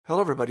Hello,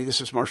 everybody. This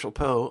is Marshall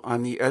Poe.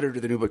 I'm the editor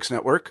of the New Books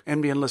Network.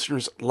 NBN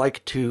listeners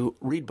like to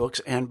read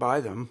books and buy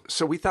them.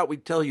 So we thought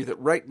we'd tell you that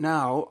right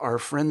now, our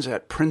friends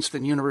at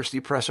Princeton University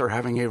Press are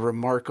having a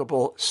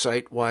remarkable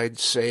site-wide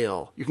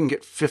sale. You can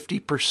get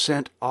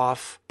 50%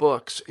 off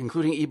books,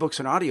 including ebooks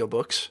and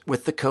audiobooks,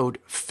 with the code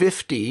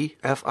 50,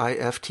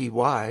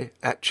 F-I-F-T-Y,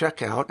 at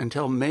checkout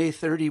until May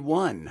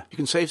 31. You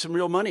can save some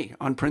real money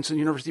on Princeton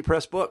University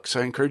Press books.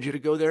 I encourage you to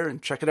go there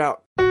and check it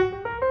out.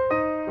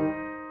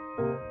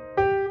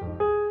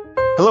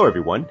 Hello,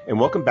 everyone, and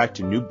welcome back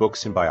to New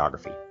Books in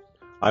Biography.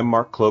 I'm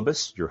Mark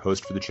Klobus, your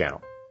host for the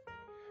channel.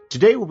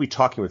 Today, we'll be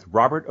talking with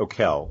Robert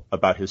O'Kell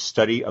about his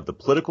study of the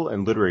political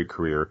and literary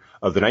career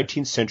of the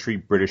 19th century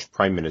British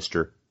Prime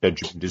Minister,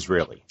 Benjamin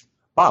Disraeli.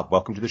 Bob,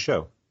 welcome to the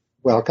show.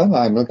 Welcome.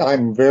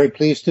 I'm very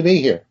pleased to be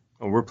here.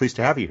 And we're pleased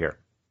to have you here.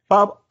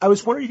 Bob, I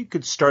was wondering if you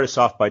could start us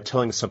off by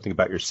telling us something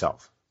about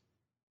yourself.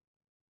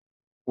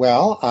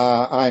 Well,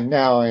 I'm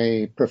now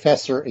a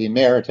professor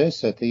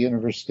emeritus at the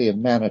University of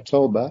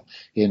Manitoba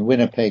in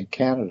Winnipeg,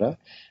 Canada,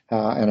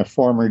 and a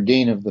former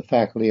dean of the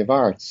Faculty of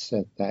Arts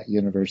at that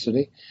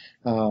university.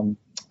 But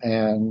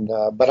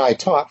I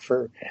taught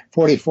for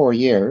 44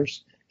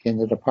 years in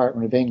the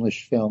Department of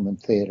English, Film, and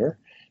Theater.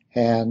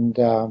 And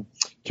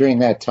during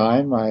that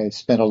time, I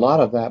spent a lot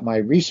of my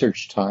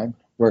research time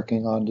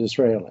working on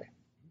Disraeli.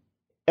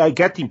 I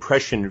get the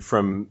impression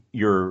from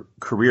your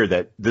career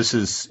that this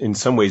has in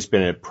some ways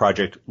been a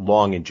project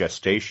long in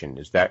gestation.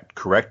 Is that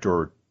correct,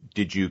 or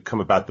did you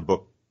come about the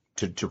book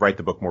to write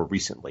the book more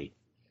recently?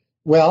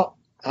 Well,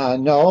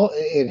 no,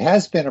 it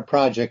has been a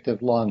project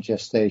of long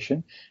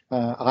gestation.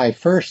 I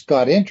first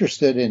got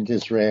interested in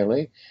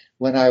Disraeli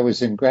when I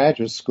was in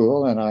graduate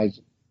school, and I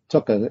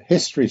took a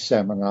history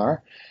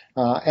seminar,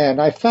 and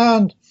I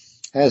found,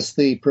 as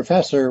the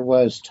professor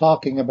was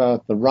talking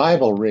about the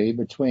rivalry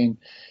between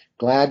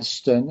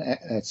Gladstone,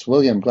 that's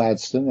William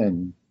Gladstone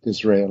and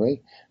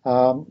Disraeli,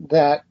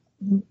 that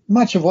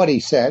much of what he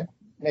said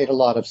made a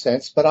lot of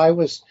sense, but I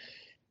was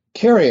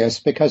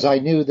curious because I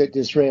knew that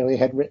Disraeli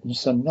had written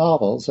some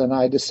novels, and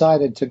I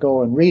decided to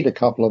go and read a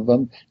couple of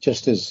them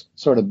just as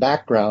sort of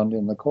background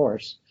in the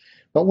course.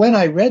 But when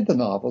I read the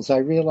novels, I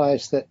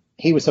realized that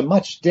he was a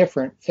much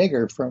different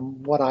figure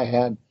from what I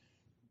had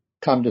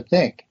come to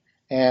think.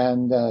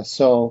 And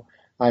so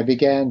I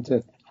began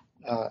to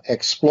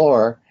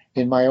explore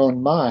in my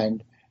own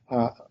mind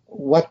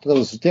what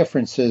those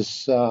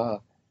differences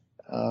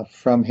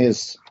from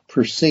his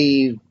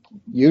perceived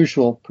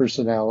usual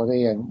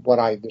personality and what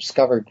I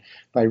discovered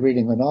by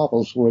reading the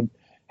novels would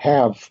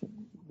have,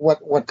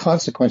 what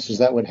consequences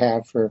that would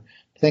have for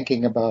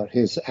thinking about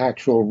his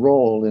actual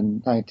role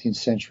in 19th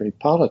century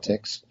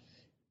politics.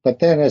 But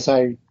then as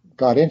I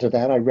got into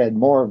that, I read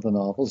more of the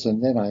novels,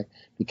 and then I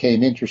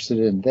became interested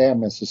in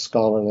them as a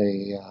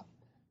scholarly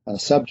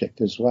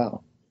subject as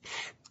well.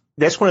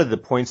 That's one of the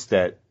points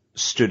that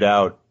stood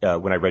out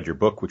when I read your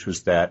book, which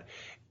was that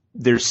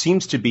there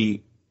seems to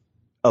be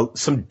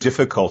some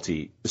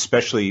difficulty,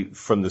 especially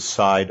from the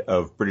side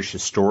of British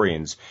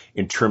historians,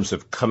 in terms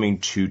of coming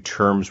to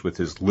terms with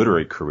his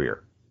literary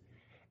career.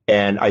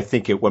 And I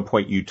think at one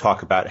point you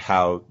talk about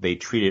how they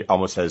treat it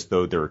almost as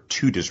though there are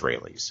two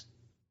Disraelis.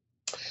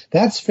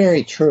 That's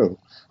very true.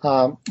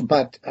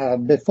 But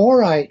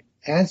before I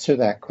answer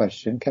that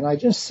question, can I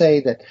just say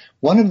that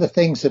one of the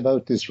things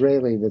about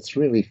Disraeli that's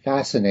really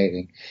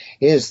fascinating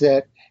is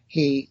that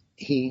he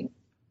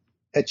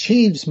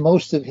achieves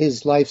most of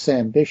his life's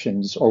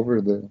ambitions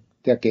over the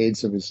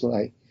decades of his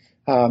life,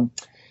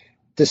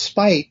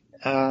 despite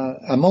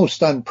a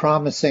most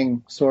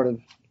unpromising sort of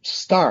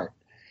start.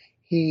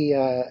 He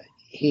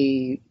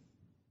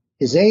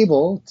is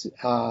able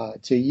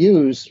to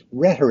use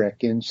rhetoric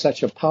in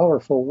such a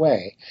powerful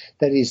way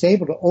that he's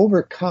able to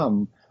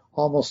overcome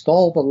almost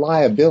all the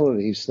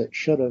liabilities that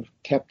should have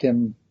kept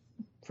him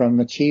from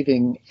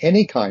achieving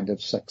any kind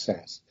of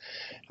success.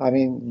 I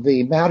mean,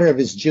 the matter of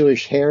his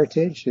Jewish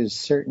heritage is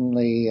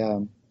certainly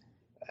an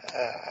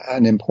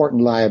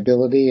important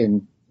liability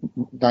in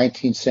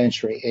 19th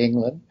century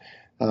England,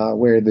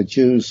 where the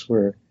Jews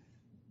were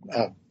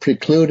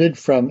precluded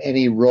from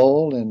any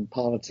role in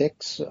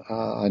politics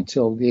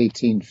until the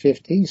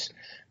 1850s,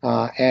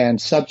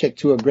 and subject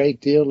to a great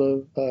deal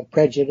of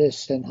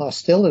prejudice and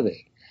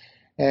hostility.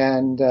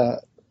 And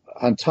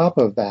on top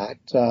of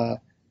that,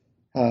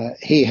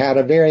 he had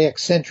a very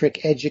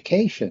eccentric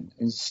education.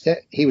 Instead,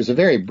 he was a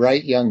very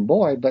bright young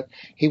boy, but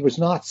he was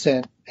not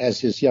sent,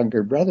 as his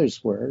younger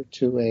brothers were,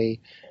 to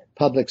a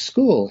public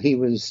school. He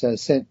was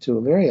sent to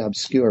a very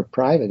obscure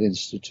private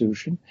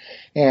institution,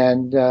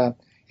 and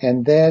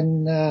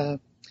then more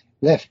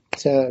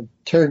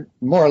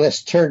or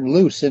less turned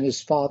loose in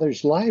his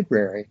father's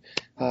library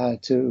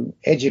to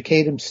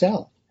educate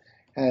himself.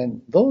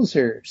 And those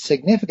are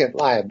significant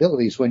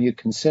liabilities when you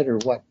consider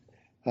what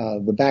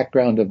the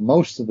background of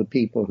most of the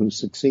people who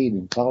succeed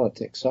in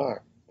politics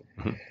are.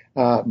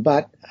 Mm-hmm.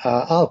 But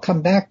I'll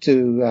come back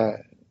to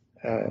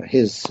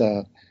his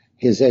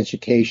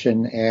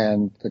education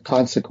and the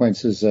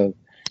consequences of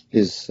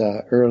his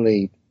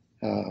early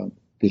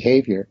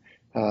behavior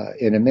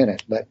in a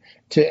minute. But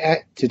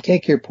to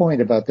take your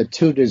point about the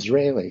two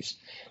Disraelis,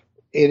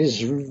 it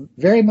is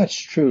very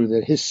much true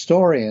that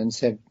historians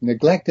have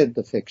neglected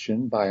the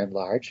fiction by and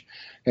large,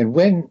 and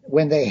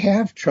when they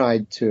have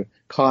tried to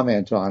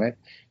comment on it,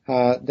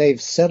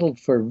 they've settled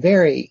for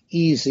very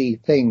easy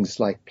things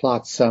like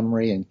plot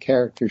summary and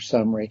character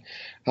summary,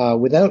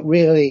 without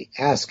really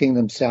asking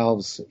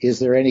themselves, is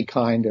there any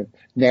kind of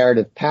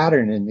narrative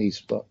pattern in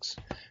these books?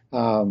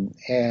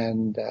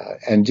 And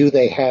do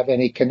they have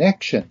any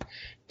connection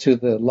to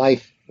the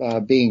life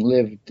being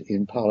lived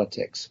in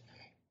politics?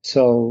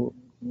 So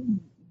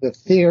the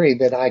theory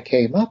that I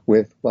came up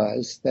with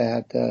was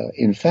that,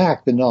 in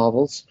fact, the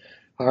novels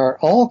are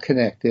all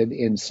connected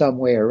in some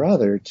way or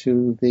other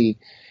to the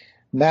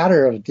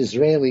matter of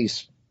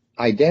Disraeli's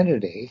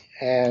identity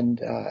and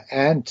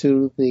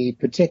to the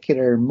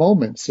particular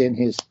moments in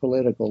his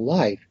political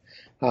life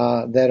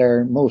that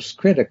are most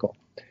critical.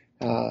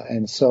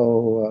 And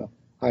so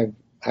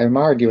I'm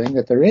arguing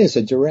that there is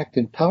a direct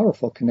and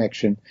powerful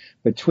connection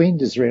between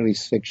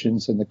Disraeli's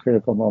fictions and the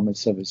critical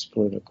moments of his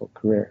political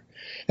career.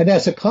 And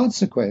as a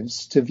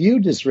consequence, to view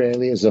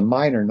Disraeli as a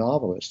minor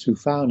novelist who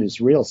found his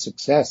real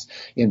success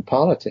in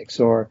politics,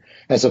 or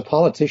as a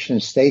politician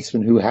and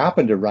statesman who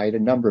happened to write a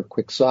number of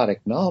quixotic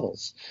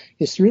novels,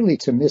 is really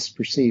to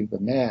misperceive the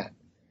man.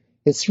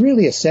 It's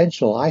really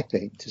essential, I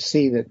think, to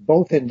see that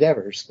both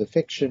endeavors, the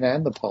fiction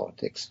and the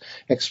politics,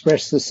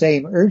 express the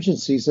same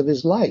urgencies of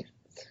his life.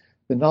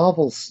 The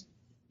novels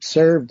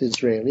served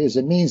Disraeli as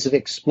a means of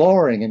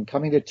exploring and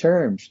coming to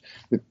terms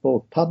with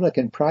both public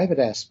and private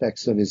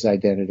aspects of his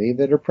identity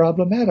that are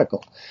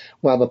problematical,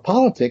 while the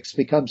politics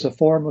becomes a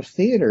form of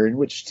theater in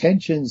which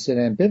tensions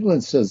and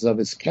ambivalences of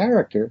his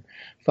character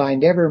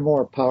find ever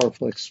more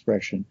powerful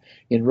expression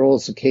in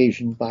roles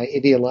occasioned by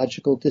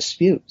ideological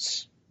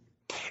disputes.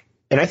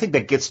 And I think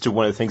that gets to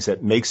one of the things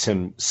that makes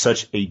him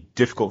such a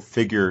difficult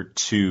figure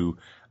to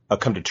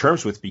come to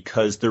terms with,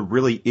 because there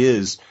definitely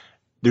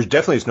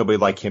is nobody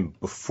like him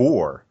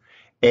before.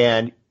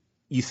 And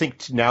you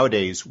think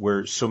nowadays,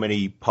 where so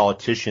many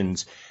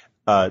politicians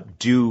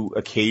do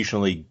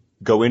occasionally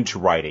go into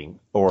writing,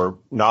 or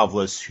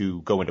novelists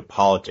who go into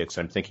politics.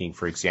 I'm thinking,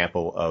 for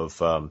example, of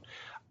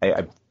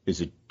I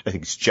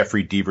think it's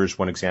Jeffrey Devers,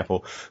 one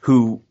example,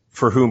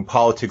 for whom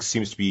politics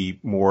seems to be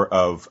more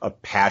of a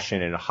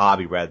passion and a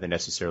hobby rather than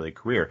necessarily a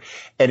career.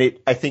 And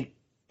it, I think,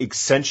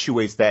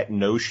 accentuates that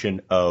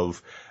notion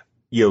of,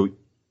 you're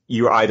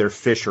either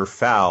fish or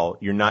fowl.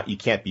 You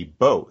can't be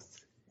both.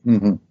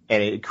 Mm-hmm.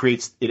 And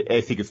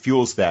I think it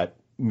fuels that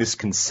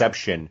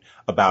misconception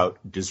about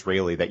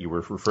Disraeli that you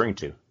were referring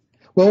to.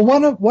 Well,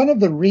 one of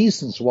the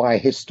reasons why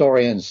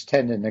historians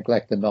tend to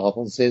neglect the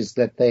novels is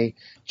that they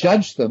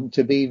judge them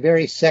to be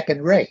very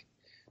second-rate.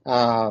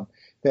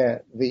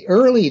 The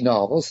early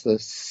novels, the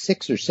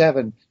 6 or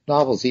 7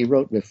 novels he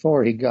wrote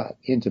before he got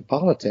into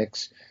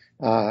politics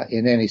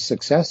in any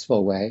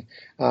successful way,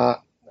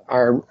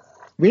 are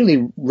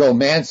really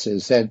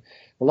romances, and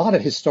a lot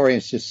of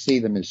historians just see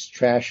them as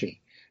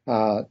trashy,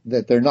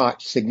 that they're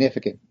not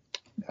significant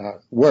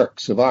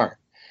works of art.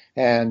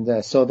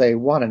 And so they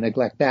want to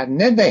neglect that. And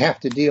then they have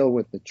to deal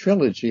with the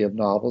trilogy of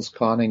novels,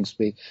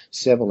 Coningsby,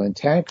 Sybil, and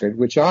Tancred,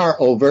 which are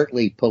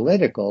overtly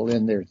political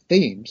in their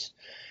themes.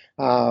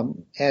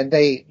 And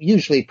they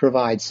usually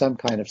provide some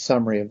kind of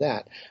summary of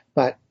that.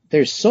 But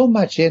there's so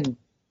much in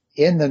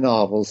the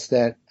novels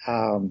that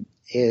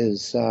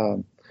is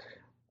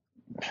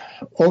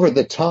over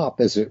the top,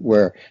 as it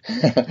were,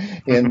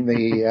 in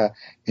the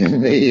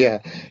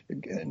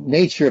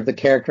nature of the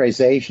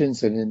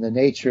characterizations and in the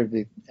nature of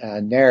the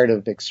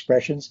narrative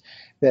expressions,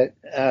 that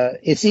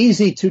it's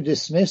easy to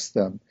dismiss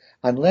them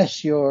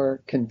unless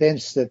you're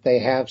convinced that they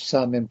have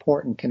some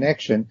important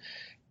connection,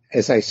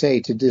 as I say,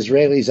 to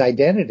Disraeli's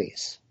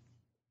identities.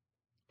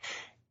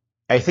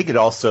 I think it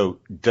also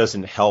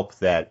doesn't help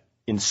that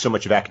in so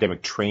much of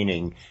academic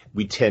training,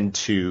 we tend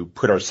to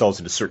put ourselves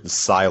into certain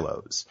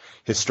silos.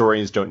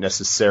 Historians don't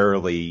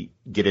necessarily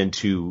get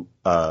into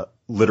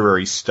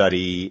literary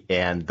study,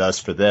 and thus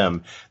for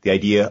them, the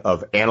idea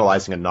of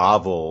analyzing a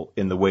novel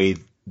in the way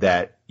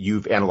that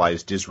you've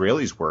analyzed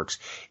Disraeli's works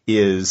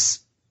is,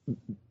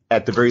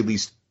 at the very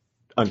least,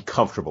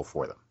 uncomfortable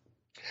for them.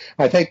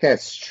 I think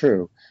that's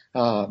true.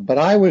 But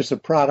I was a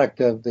product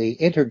of the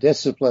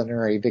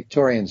interdisciplinary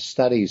Victorian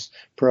Studies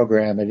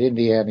program at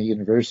Indiana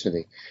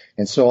University.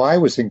 And so I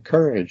was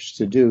encouraged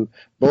to do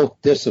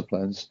both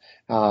disciplines,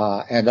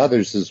 and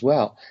others as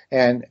well,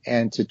 and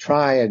to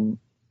try and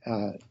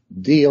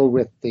deal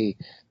with the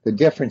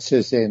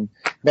differences in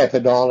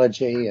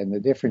methodology and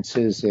the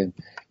differences in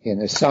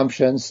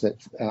assumptions that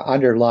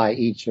underlie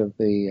each of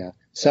the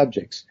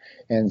subjects.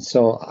 And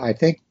so I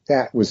think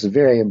that was a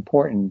very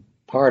important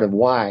part of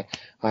why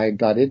I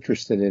got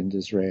interested in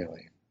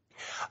Disraeli.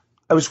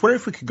 I was wondering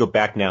if we could go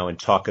back now and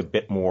talk a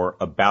bit more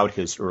about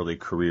his early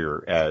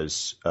career,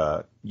 as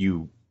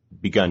you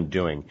begun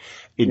doing,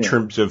 in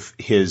terms of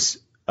his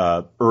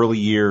early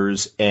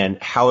years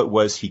and how it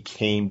was he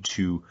came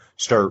to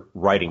start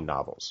writing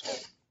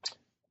novels.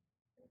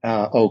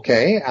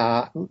 Okay,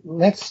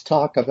 let's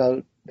talk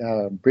about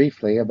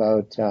briefly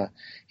about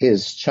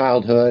his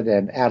childhood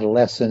and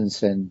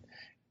adolescence and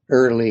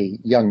early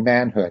young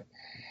manhood.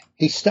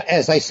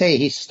 As I say,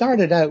 he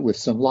started out with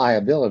some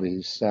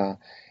liabilities,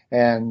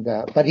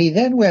 but he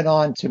then went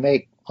on to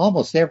make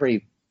almost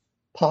every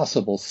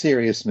possible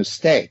serious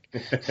mistake.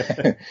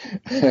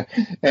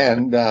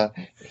 And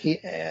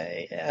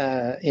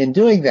in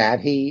doing that,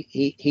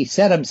 he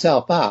set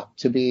himself up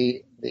to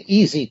be the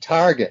easy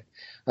target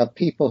of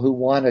people who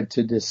wanted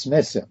to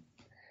dismiss him.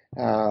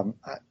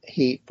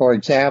 For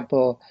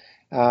example,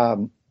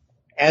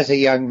 as a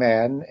young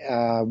man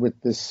with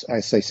this,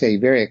 as I say,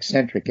 very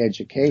eccentric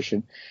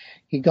education,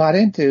 he got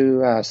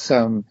into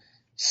some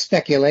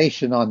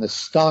speculation on the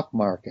stock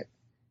market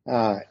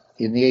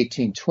in the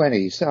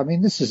 1820s. I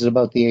mean, this is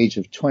about the age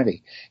of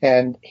 20.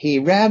 And he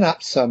ran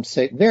up some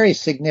very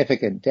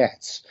significant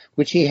debts,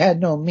 which he had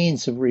no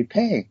means of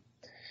repaying.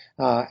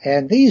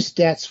 And these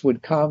debts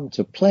would come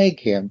to plague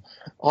him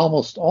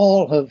almost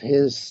all of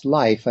his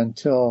life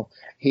until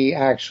he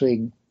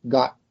actually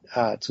got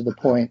to the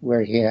point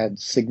where he had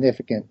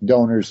significant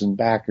donors and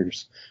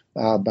backers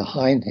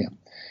behind him.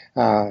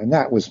 And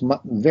that was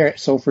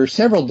so for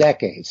several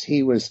decades,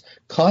 he was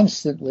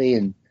constantly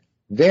in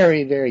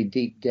very, very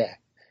deep debt.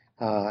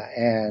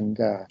 And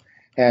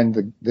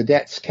the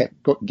debts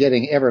kept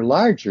getting ever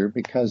larger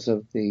because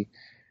of the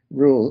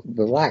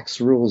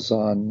lax rules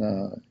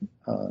on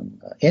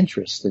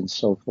interest and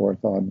so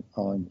forth on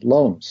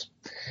loans.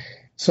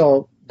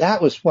 So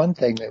that was one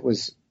thing that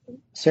was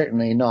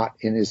certainly not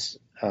in his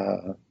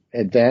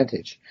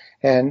advantage.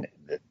 And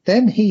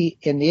then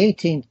in the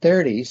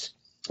 1830s,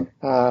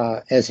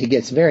 as he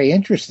gets very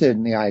interested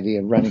in the idea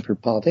of running for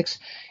politics,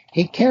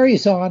 he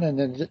carries on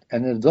an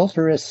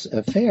adulterous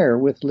affair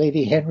with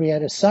Lady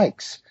Henrietta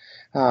Sykes,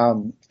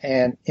 and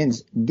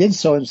did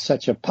so in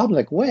such a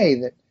public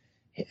way that,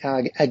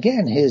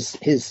 again, his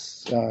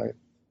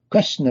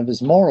question of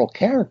his moral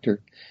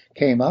character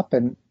came up,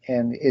 and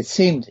it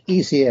seemed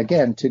easy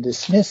again to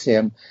dismiss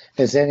him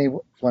as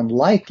anyone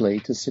likely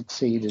to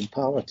succeed in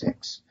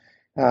politics.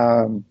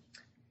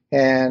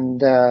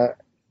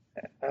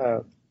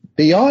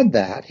 Beyond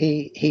that,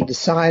 he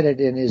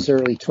decided in his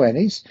early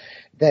 20s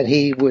that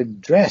he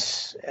would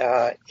dress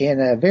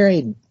in a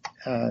very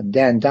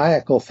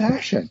dandiacal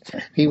fashion.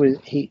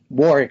 He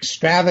wore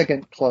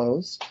extravagant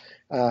clothes,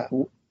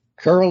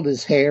 curled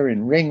his hair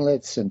in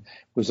ringlets, and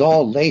was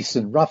all lace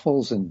and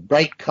ruffles and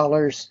bright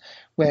colors,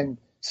 when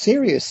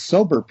serious,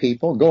 sober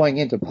people going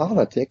into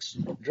politics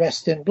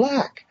dressed in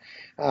black.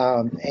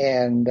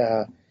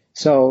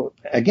 So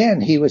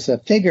again, he was a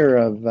figure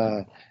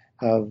of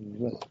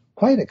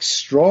quite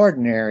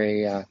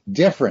extraordinary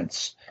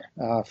difference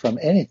from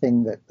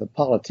anything that the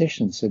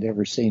politicians had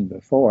ever seen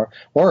before,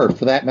 or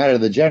for that matter,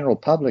 the general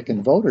public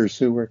and voters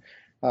who were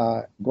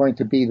going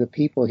to be the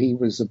people he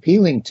was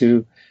appealing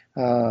to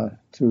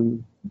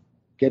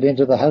get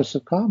into the House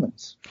of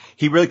Commons.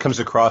 He really comes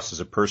across as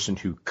a person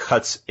who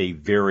cuts a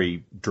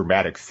very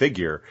dramatic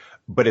figure,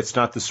 but it's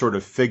not the sort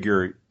of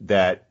figure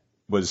that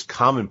was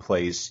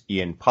commonplace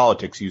in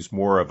politics. He was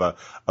more of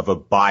a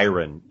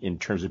Byron in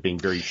terms of being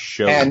very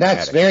showy. And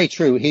that's very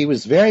true. He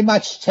was very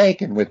much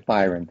taken with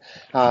Byron.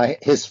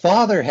 His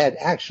father had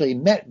actually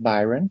met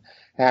Byron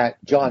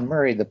at John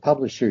Murray, the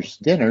publisher's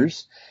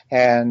dinners,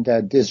 and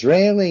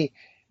Disraeli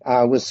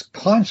was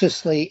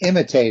consciously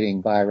imitating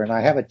Byron.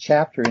 I have a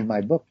chapter in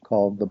my book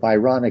called The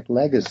Byronic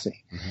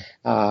Legacy.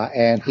 Mm-hmm.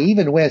 And he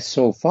even went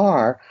so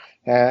far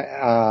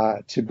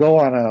to go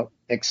on a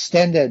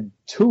extended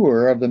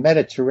tour of the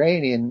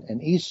Mediterranean and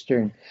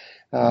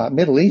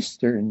Middle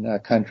Eastern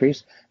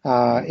countries,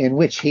 in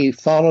which he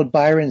followed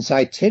Byron's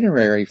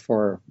itinerary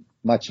for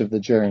much of the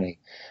journey.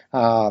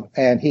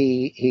 And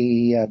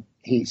he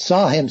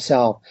saw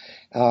himself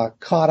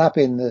caught up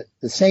in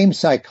the same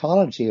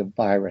psychology of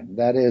Byron.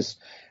 That is,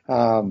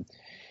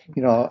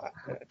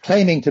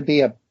 claiming to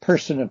be a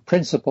person of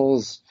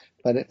principles,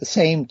 but at the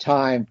same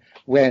time,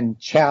 when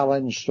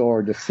challenged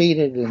or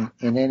defeated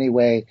in any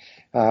way,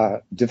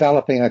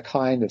 developing a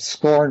kind of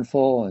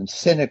scornful and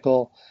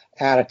cynical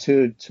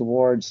attitude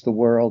towards the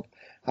world.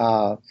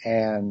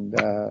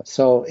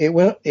 So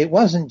it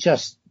wasn't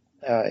just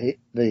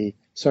the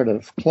sort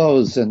of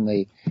clothes and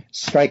the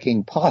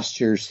striking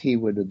postures he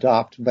would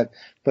adopt, but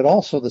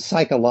also the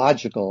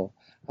psychological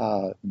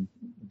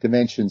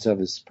dimensions of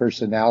his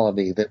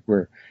personality that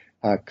were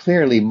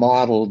clearly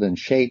modeled and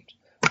shaped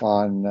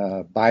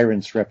on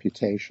Byron's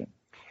reputation.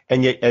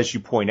 And yet, as you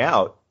point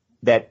out,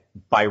 that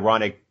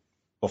Byronic,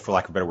 well, for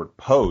lack of a better word,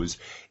 pose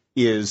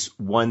is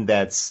one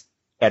that's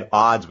at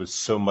odds with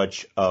so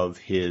much of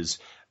his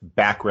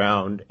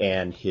background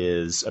and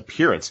his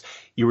appearance.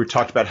 You were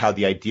talked about how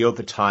the ideal at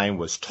the time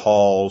was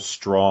tall,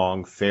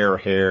 strong,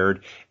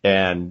 fair-haired,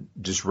 and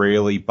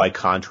Disraeli, by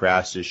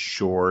contrast, is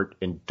short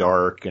and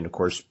dark, and of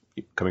course,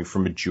 coming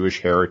from a Jewish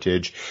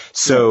heritage.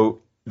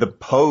 So the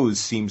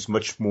pose seems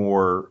much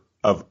more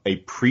of a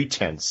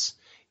pretense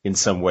in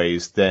some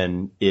ways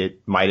than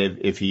it might have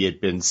if he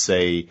had been,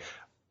 say,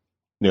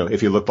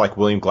 if he looked like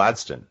William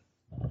Gladstone.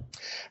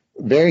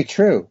 Very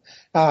true.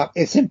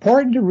 It's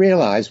important to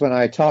realize when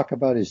I talk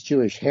about his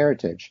Jewish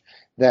heritage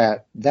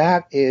that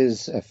that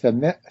is a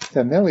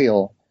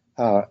familial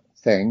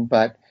thing,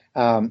 but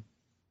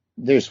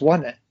there's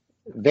one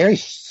very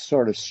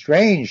sort of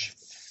strange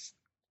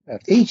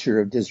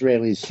feature of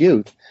Disraeli's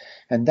youth,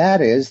 and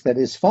that is that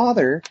his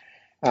father,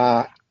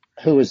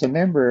 who was a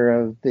member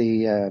of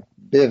the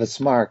Bevis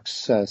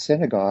Marks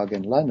synagogue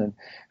in London,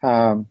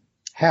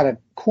 had a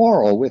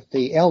quarrel with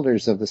the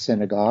elders of the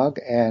synagogue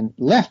and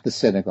left the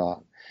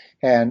synagogue.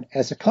 And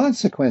as a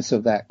consequence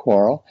of that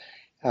quarrel,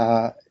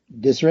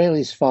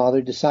 Disraeli's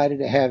father decided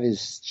to have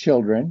his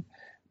children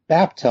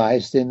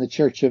baptized in the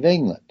Church of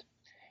England.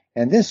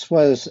 And this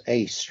was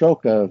a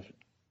stroke of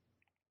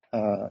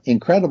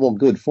incredible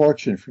good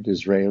fortune for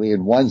Disraeli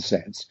in one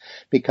sense,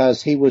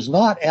 because he was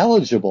not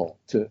eligible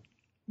to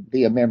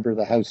be a member of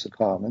the House of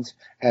Commons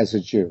as a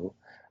Jew,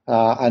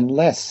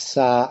 unless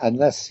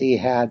he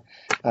had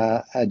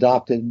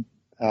adopted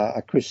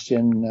a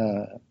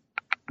Christian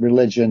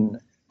religion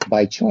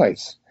by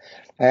choice.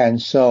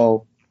 And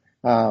so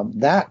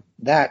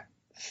that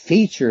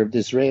feature of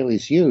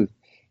Disraeli's youth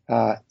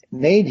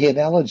made him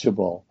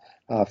eligible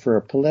for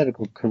a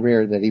political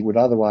career that he would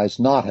otherwise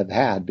not have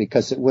had,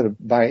 because it would have,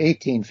 by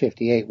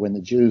 1858, when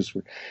the Jews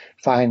were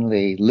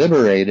finally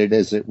liberated,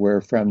 as it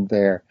were, from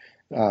their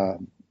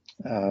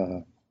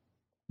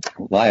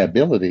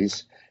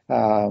liabilities,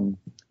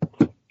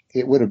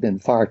 it would have been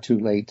far too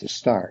late to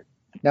start.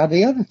 Now,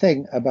 the other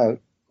thing about,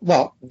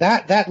 well,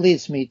 that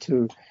leads me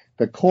to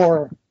the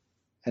core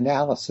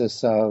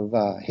analysis of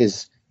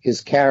his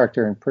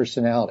character and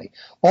personality.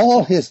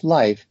 All his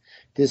life,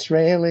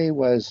 Disraeli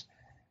was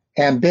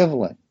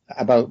ambivalent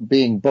about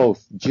being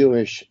both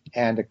Jewish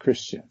and a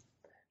Christian.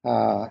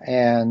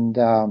 And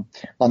on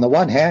the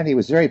one hand, he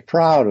was very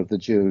proud of the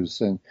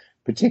Jews, and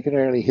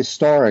particularly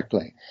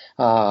historically.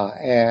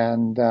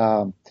 And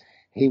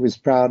he was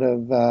proud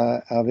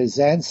of his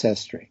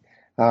ancestry,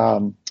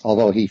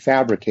 although he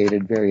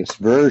fabricated various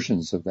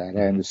versions of that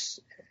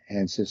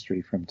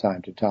ancestry from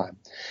time to time.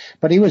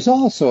 But he was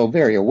also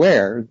very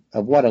aware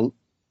of what a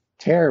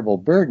terrible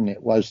burden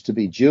it was to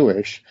be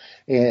Jewish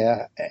in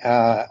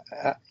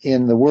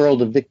the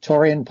world of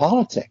Victorian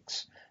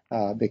politics,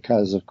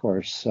 because, of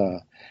course,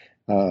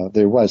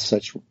 there was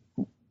such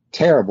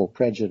terrible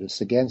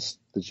prejudice against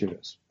the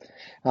Jews.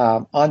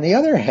 On the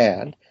other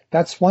hand,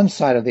 that's one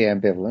side of the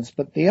ambivalence,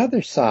 but the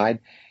other side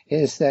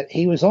is that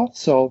he was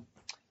also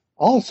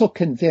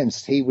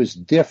convinced he was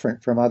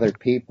different from other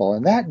people,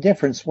 and that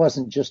difference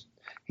wasn't just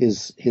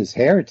his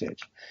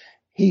heritage.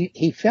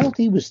 He felt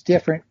he was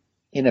different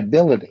in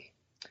ability,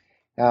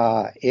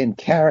 in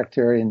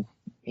character,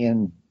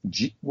 in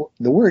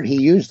the word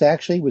he used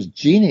actually was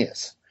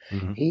genius.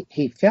 Mm-hmm.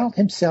 He felt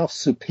himself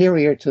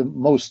superior to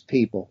most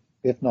people,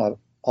 if not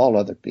all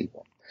other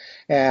people,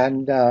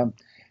 and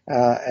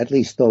at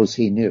least those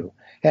he knew.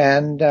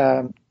 And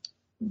on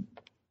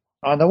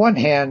the one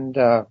hand,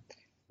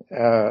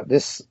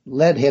 this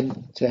led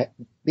him to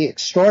be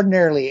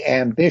extraordinarily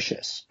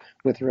ambitious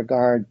with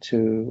regard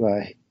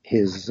to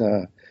his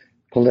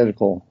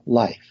political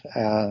life,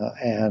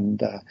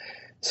 and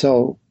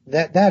so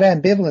that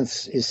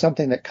ambivalence is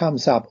something that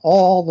comes up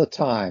all the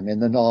time in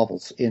the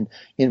novels. In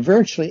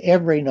virtually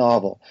every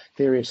novel,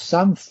 there is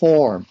some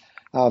form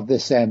of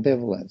this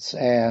ambivalence,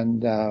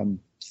 and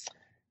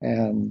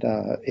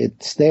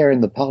it's there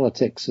in the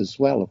politics as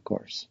well, of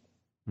course.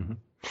 Mm-hmm.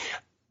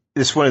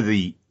 This one of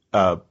the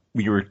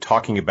when you were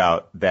talking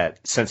about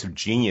that sense of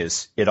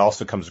genius, it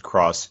also comes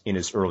across in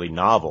his early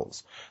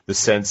novels, the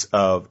sense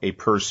of a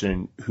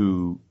person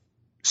who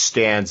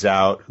stands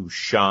out, who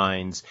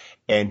shines,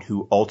 and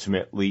who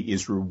ultimately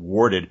is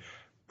rewarded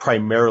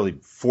primarily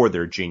for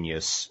their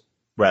genius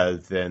rather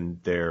than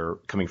their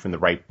coming from the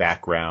right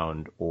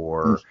background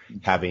or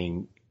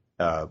having,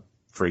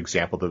 for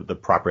example, the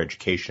proper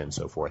education and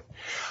so forth.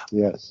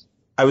 Yes.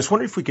 I was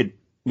wondering if we could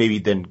maybe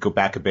then go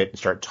back a bit and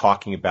start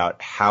talking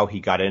about how he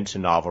got into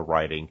novel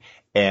writing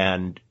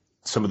and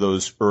some of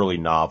those early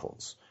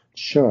novels.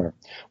 Sure.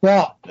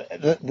 Well,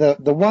 the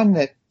one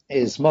that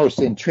is most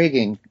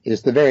intriguing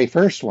is the very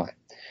first one.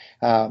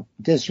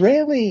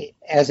 Disraeli,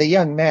 as a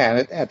young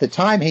man, at the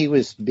time he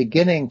was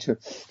beginning to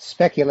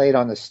speculate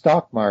on the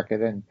stock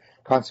market and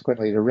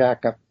consequently to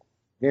rack up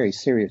very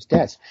serious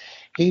debts,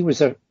 he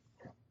was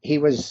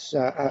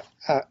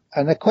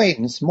an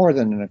acquaintance, more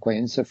than an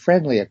acquaintance, a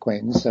friendly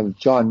acquaintance of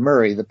John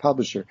Murray, the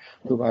publisher,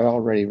 who I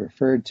already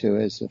referred to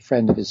as a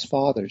friend of his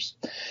father's.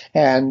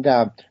 And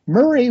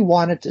Murray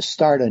wanted to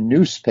start a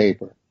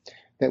newspaper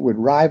that would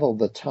rival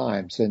the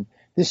Times. And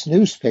this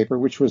newspaper,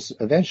 which was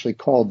eventually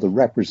called The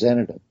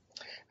Representative,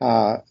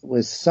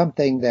 was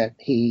something that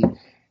he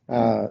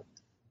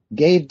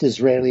gave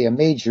Disraeli a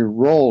major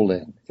role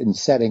in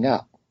setting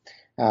up.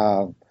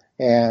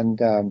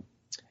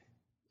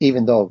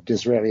 Even though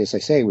Disraeli, as I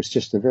say, was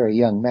just a very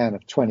young man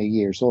of 20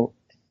 years old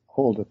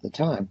at the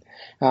time.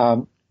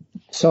 But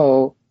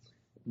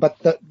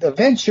the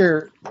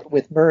venture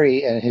with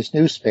Murray and his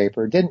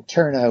newspaper didn't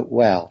turn out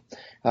well.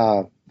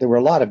 there were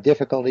a lot of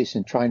difficulties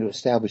in trying to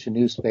establish a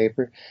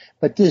newspaper,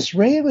 but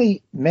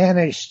Disraeli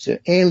managed to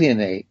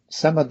alienate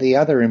some of the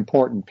other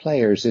important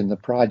players in the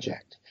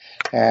project.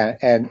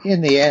 And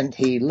in the end,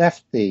 he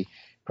left the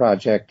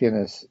project in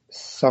a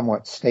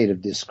somewhat state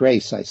of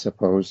disgrace, I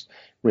suppose,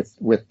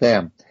 with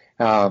them.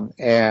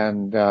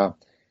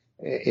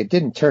 It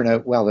didn't turn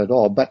out well at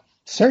all. But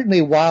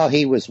certainly while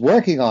he was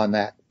working on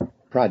that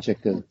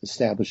project of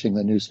establishing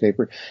the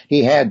newspaper,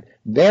 he had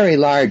very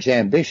large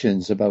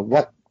ambitions about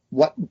what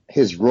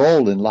his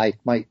role in life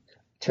might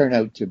turn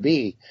out to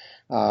be.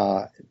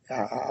 A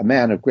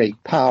man of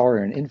great power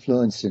and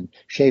influence in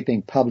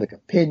shaping public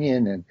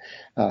opinion, and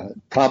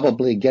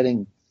probably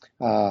getting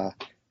to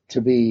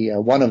be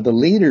one of the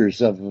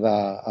leaders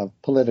of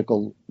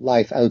political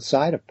life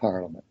outside of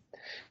Parliament.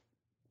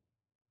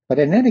 But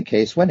in any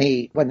case, when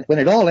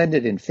it all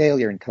ended in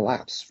failure and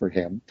collapse for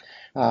him,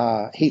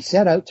 he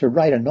set out to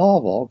write a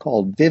novel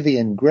called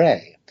Vivian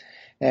Grey.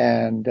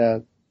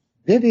 And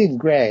Vivian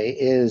Grey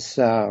is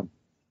a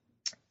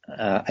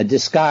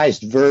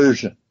disguised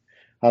version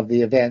of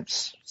the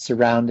events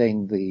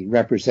surrounding the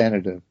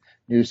representative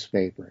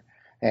newspaper.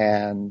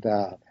 And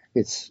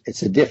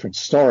it's a different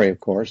story, of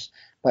course.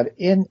 But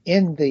in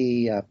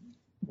the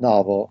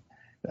novel,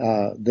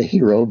 the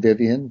hero,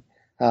 Vivian,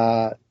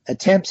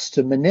 attempts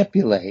to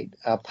manipulate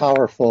a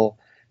powerful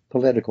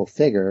political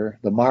figure,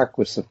 the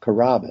Marquis of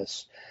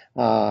Carabas.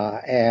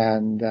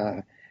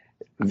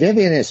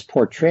 Vivian is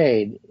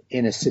portrayed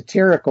in a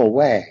satirical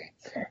way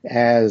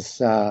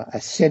as a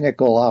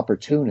cynical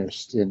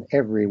opportunist in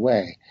every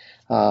way.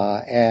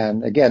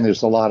 And again,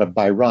 there's a lot of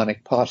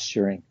Byronic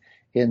posturing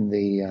in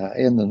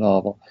the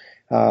novel.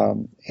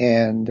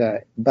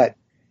 But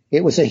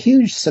it was a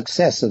huge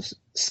success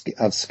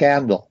of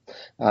scandal,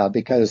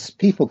 because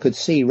people could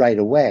see right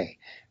away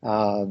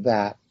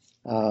that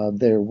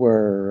there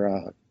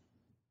were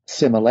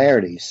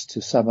similarities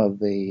to some of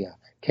the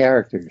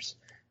characters,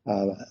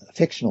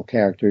 fictional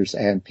characters,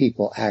 and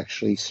people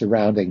actually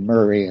surrounding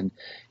Murray and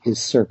his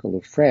circle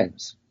of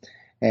friends.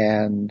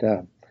 And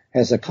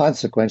as a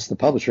consequence, the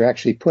publisher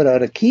actually put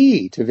out a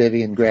key to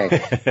Vivian Grey,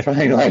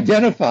 trying to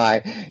identify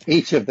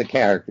each of the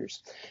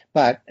characters.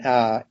 But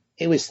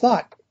it was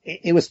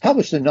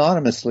published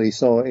anonymously,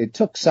 so it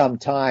took some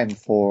time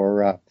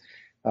for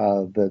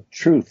the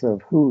truth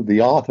of who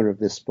the author of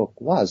this book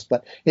was.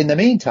 But in the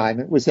meantime,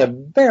 it was a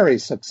very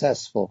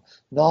successful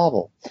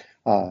novel,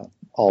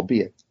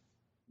 albeit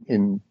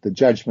in the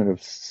judgment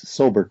of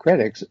sober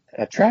critics,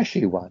 a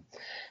trashy one.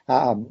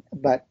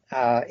 But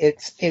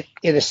it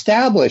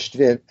established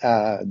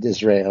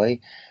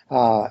Disraeli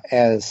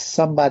as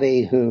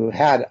somebody who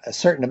had a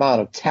certain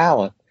amount of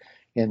talent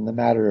in the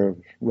matter of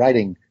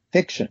writing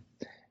fiction.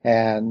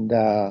 And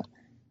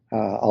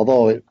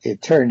although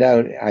it turned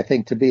out, I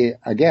think, to be,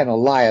 again, a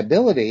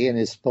liability in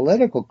his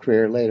political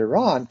career later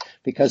on,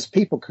 because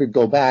people could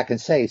go back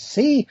and say,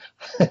 see,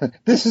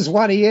 this is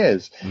what he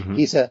is. Mm-hmm.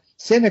 He's a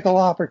cynical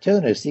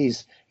opportunist.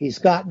 He's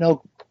got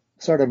no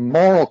sort of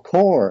moral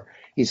core.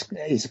 He's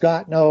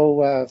got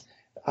no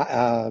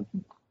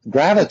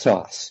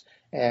gravitas,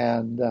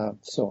 and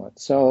so on.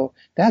 So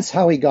that's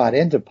how he got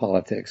into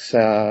politics.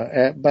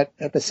 But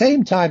at the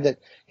same time that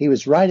he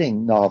was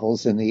writing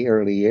novels in the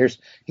early years,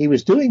 he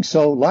was doing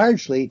so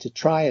largely to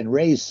try and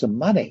raise some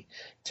money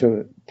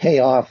to pay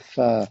off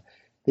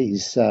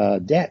these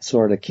debts,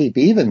 or to keep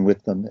even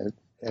with them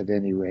at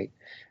any rate.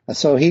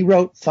 So he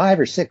wrote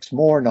 5 or 6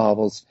 more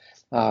novels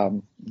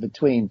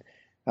between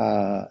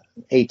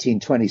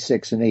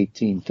 1826 and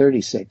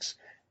 1836,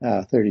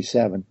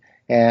 37.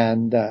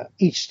 And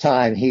each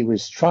time he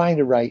was trying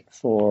to write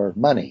for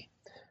money,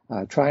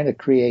 trying to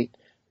create,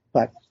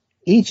 but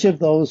each of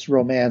those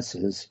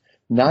romances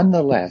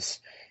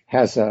nonetheless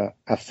has a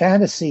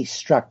fantasy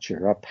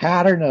structure, a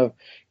pattern of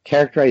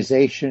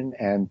characterization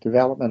and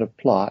development of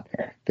plot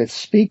that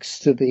speaks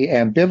to the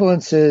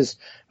ambivalences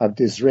of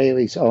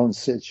Disraeli's own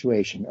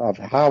situation, of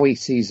how he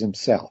sees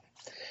himself.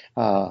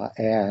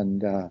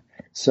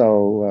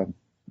 So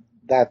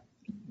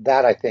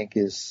that I think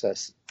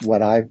is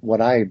what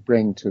I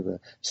bring to the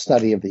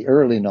study of the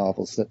early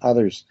novels that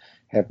others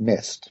have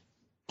missed.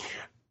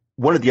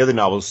 One of the other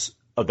novels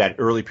of that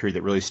early period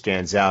that really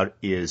stands out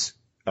is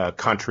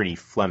Contarini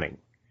Fleming,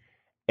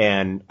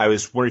 and I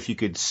was wondering if you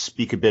could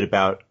speak a bit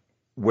about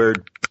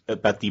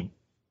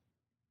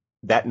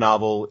that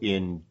novel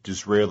in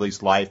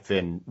Disraeli's life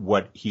and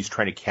what he's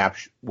trying to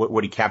capture,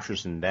 what he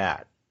captures in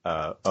that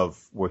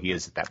of where he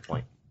is at that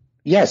point.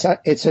 Yes,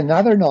 it's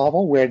another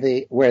novel where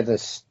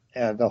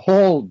the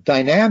whole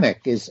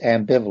dynamic is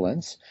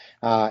ambivalence.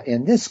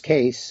 In this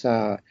case,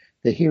 the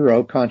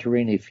hero,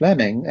 Contarini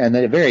Fleming, and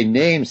the very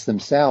names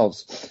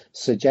themselves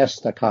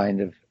suggest a kind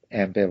of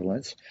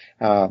ambivalence.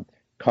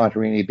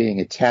 Contarini being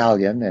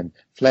Italian and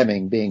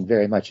Fleming being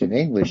very much an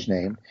English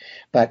name.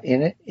 But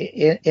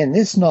in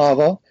this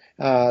novel,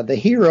 the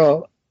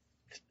hero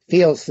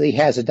feels he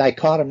has a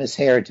dichotomous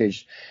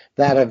heritage.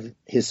 that of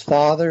his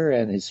father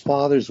and his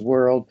father's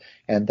world,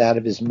 and that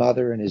of his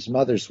mother and his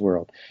mother's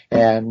world.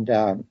 And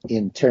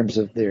in terms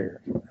of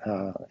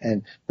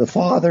and the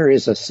father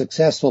is a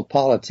successful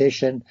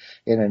politician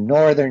in a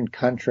northern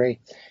country,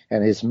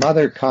 and his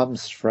mother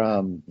comes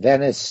from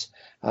Venice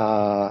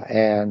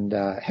and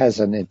has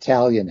an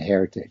Italian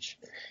heritage.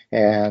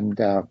 And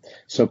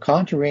so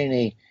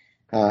Contarini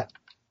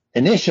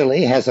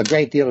initially has a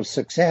great deal of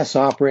success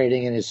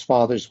operating in his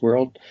father's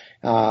world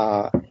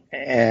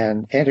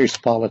and enters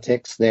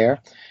politics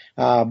there.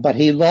 But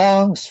he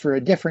longs for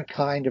a different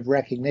kind of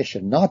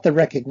recognition, not the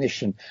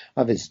recognition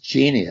of his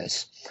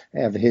genius,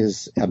 of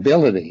his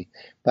ability,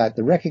 but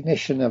the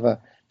recognition of a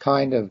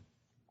kind of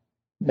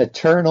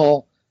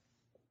maternal,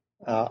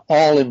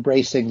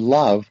 all-embracing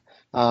love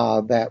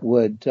that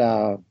would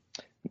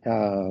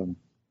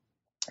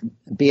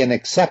be an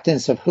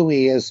acceptance of who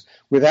he is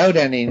without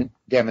any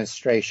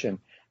demonstration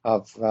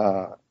of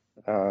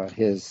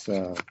his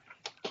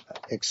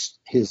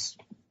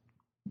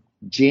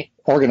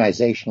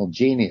organizational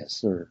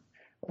genius or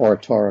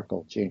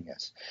oratorical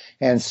genius.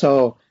 And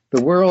so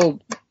the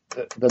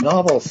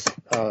novel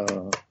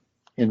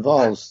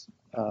involves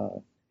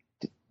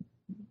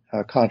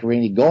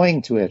Contarini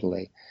going to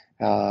Italy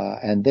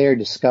and there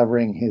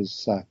discovering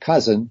his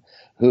cousin,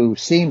 who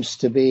seems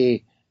to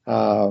be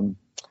an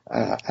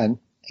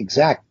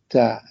exact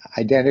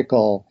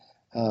identical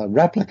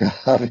replica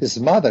of his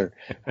mother,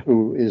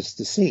 who is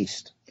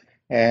deceased.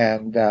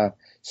 And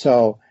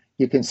so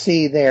you can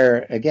see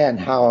there again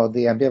how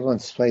the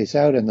ambivalence plays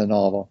out in the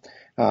novel.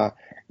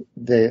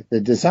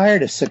 The desire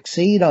to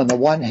succeed on the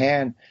one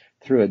hand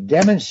through a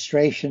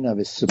demonstration of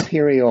his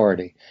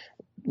superiority,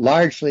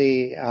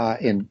 largely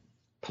in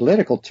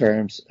political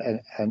terms,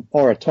 an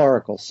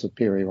oratorical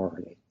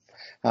superiority.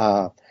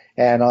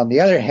 And on the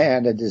other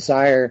hand, a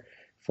desire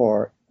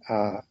for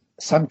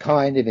some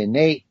kind of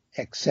innate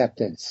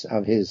acceptance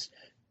of his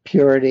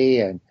purity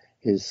and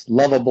his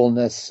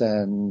lovableness,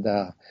 and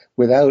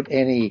without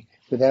any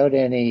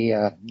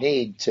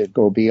need to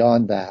go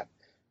beyond that.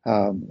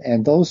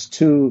 And those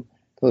two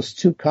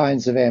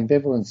kinds of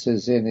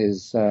ambivalences in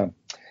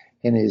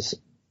his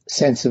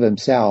sense of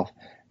himself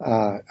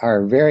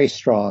are very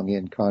strong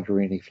in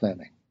Contarini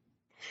Fleming.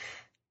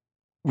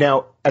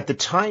 Now, at the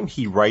time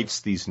he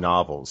writes these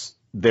novels,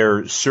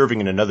 they're serving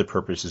in another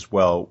purpose as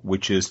well,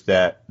 which is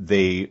that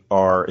they're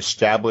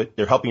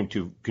helping him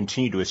to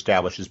continue to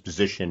establish his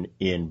position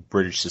in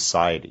British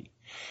society.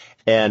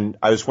 And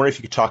I was wondering if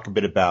you could talk a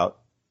bit about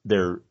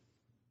their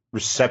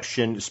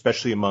reception,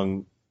 especially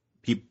among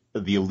the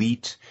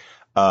elite,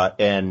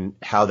 and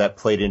how that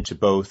played into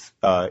both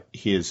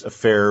his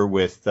affair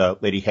with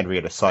Lady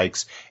Henrietta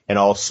Sykes and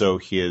also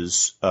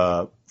his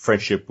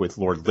friendship with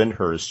Lord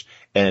Lyndhurst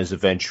and his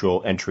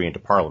eventual entry into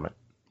Parliament.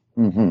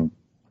 Mm-hmm.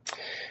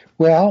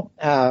 Well,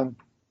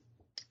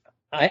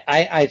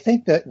 I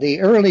think that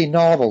the early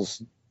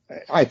novels,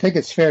 I think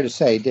it's fair to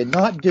say, did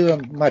not do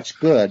him much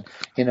good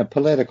in a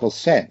political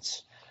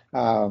sense.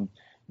 Some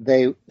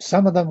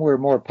of them were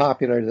more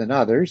popular than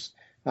others,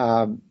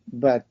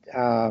 but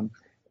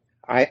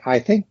I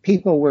think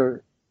people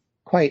were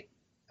quite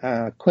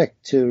quick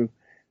to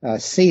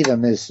see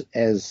them as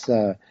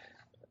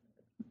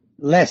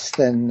less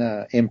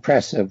than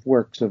impressive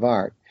works of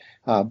art.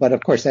 But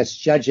of course, that's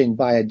judging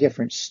by a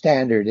different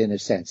standard in a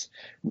sense.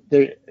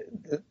 The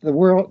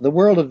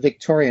world of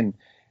Victorian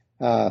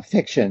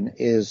fiction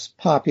is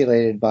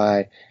populated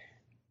by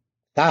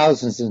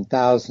thousands and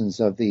thousands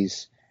of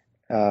these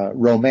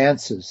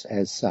romances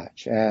as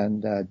such,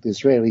 and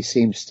Disraeli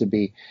seems to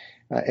be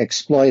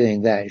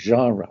exploiting that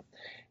genre.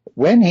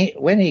 When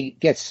he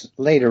gets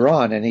later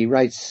on and he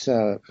writes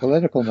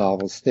political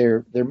novels,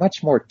 they're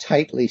much more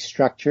tightly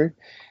structured,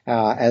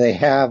 and they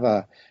have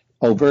a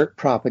overt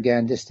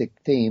propagandistic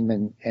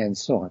theme and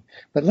so on.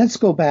 But let's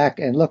go back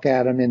and look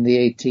at him in the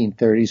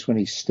 1830s when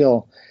he's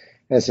still,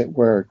 as it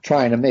were,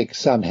 trying to make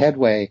some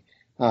headway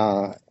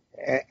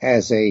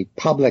as a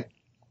public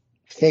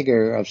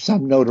figure of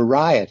some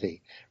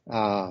notoriety,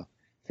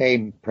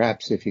 fame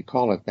perhaps if you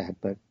call it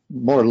that, but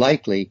more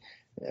likely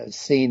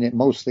seen it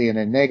mostly in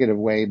a negative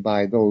way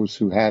by those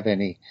who have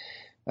any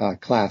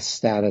class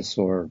status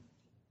or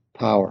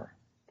power,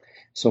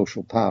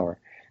 social power.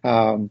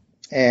 A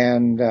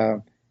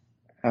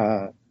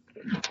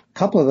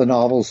couple of the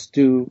novels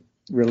do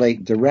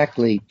relate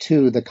directly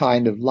to the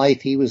kind of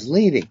life he was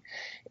leading.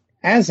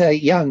 As a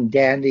young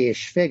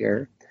dandyish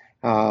figure,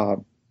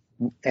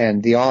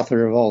 and the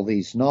author of all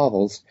these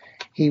novels,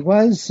 he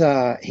was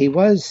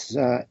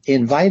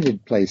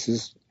invited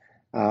places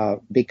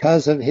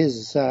because of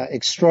his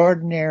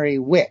extraordinary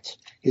wit,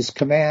 his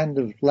command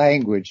of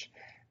language,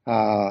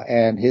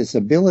 and his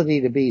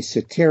ability to be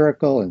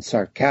satirical and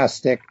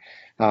sarcastic,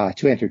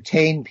 to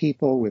entertain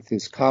people with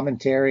his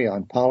commentary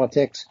on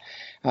politics.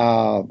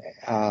 And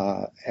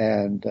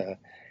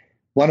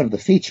one of the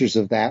features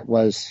of that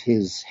was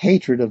his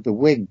hatred of the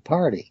Whig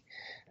Party.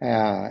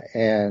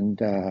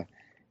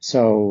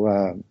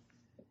 So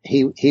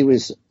he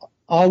was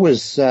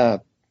always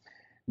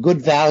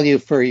good value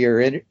for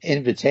your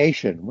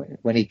invitation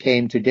when he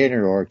came to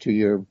dinner or to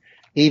your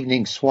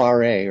evening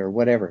soiree or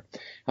whatever.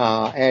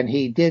 And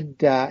he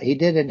did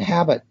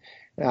inhabit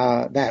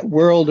that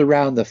world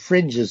around the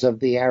fringes of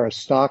the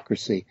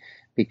aristocracy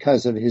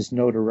because of his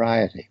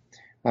notoriety,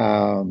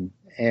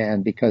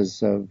 and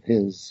because of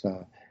his,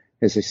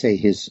 as I say,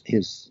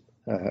 his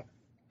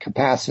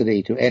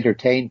capacity to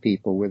entertain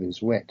people with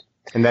his wit.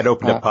 And that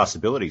opened up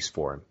possibilities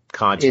for him,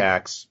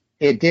 contacts.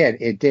 It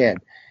did.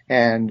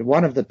 And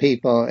one of the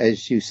people,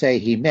 as you say,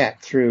 he met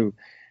through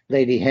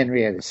Lady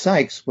Henrietta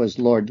Sykes was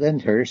Lord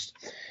Lyndhurst.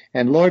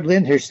 And Lord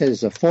Lyndhurst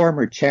is a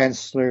former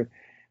Chancellor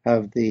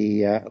of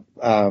the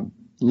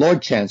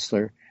Lord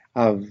Chancellor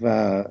of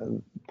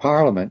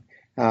Parliament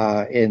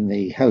in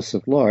the House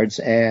of Lords.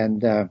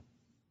 And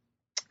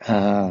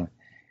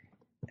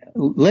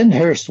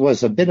Lyndhurst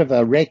was a bit of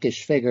a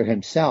rakish figure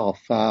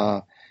himself,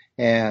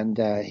 and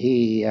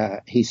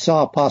he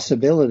saw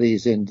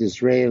possibilities in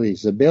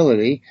Disraeli's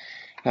ability,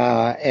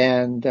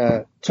 and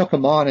took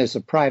him on as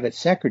a private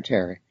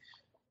secretary.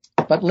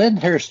 But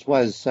Lyndhurst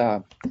was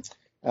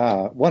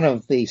one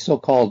of the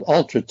so-called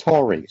ultra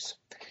Tories,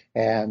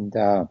 and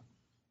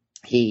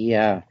he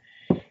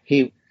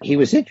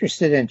was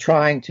interested in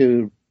trying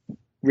to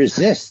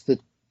resist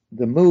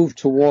the move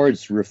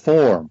towards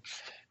reform.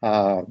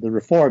 The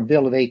Reform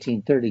Bill of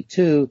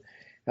 1832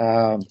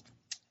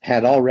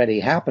 had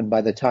already happened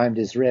by the time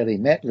Disraeli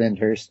met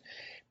Lyndhurst,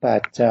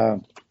 but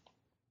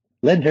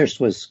Lyndhurst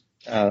was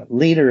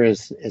leader,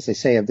 as I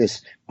say, of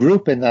this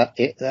group of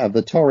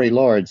the Tory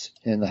Lords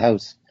in the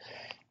House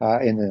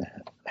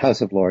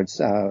of Lords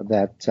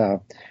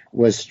that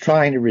was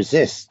trying to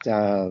resist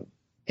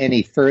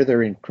any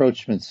further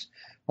encroachments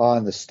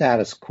on the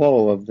status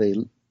quo of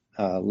the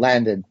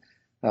landed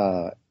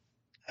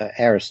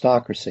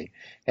aristocracy.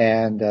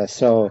 And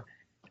so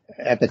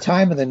at the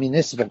time of the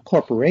Municipal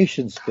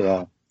Corporations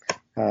Bill,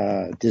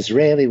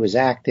 Disraeli was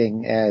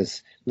acting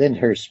as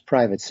Lyndhurst's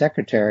private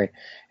secretary,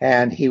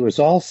 and he was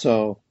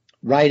also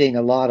writing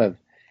a lot of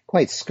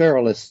quite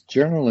scurrilous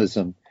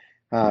journalism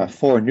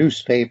for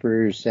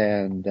newspapers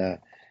and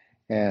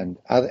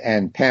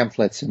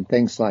pamphlets and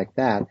things like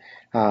that,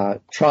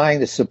 trying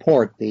to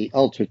support the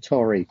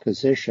ultra-Tory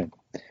position.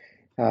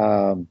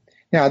 Now,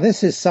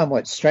 this is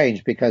somewhat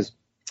strange because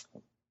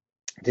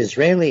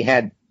Disraeli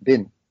had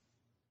been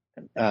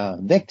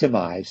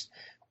victimized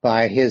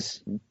by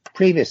his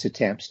previous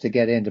attempts to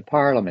get into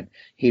Parliament.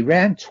 He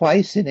ran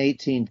twice in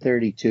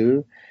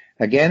 1832,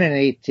 again in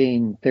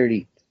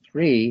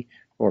 1833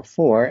 or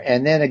 4,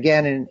 and then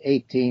again in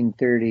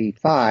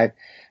 1835,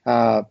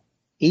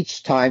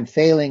 each time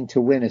failing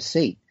to win a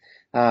seat.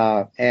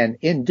 And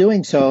in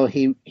doing so,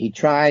 he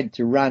tried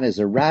to run as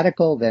a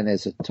radical, then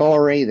as a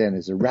Tory, then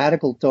as a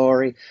radical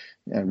Tory,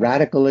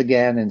 radical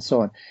again, and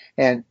so on.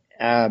 And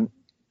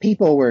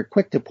people were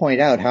quick to point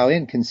out how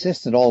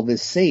inconsistent all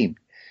this seemed.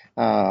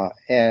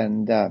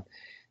 In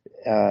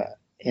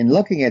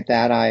looking at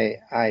that,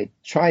 I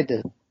tried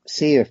to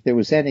see if there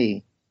was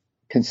any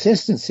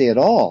consistency at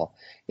all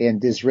in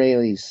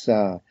Disraeli's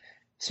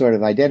sort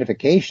of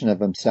identification of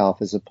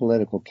himself as a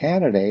political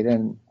candidate.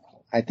 And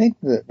I think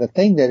the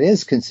thing that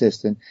is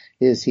consistent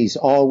is he's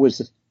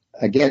always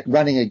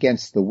running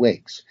against the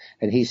Whigs,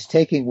 and he's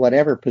taking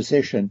whatever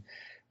position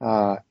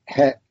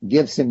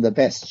gives him the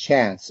best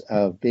chance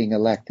of being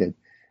elected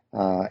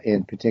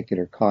in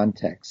particular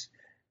contexts.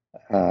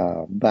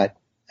 But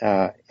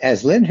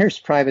as Lyndhurst's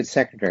private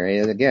secretary,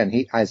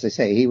 again, as I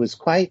say, he was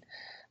quite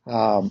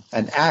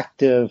an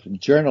active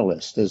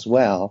journalist as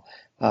well,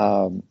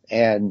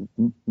 and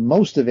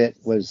most of it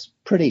was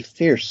pretty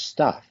fierce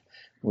stuff,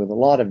 with a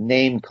lot of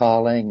name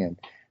calling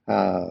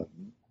and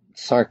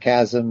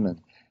sarcasm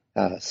and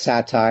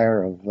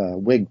satire of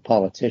Whig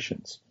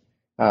politicians.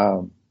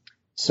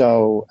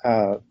 So,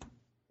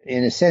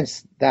 in a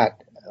sense,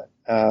 that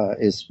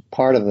is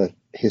part of the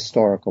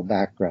historical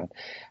background.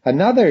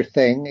 Another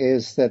thing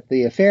is that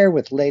the affair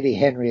with Lady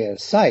Henrietta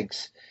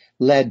Sykes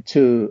led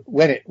to,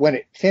 when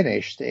it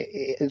finished,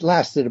 it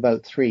lasted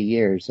about 3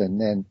 years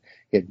and then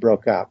it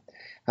broke up.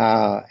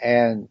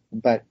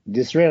 But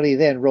Disraeli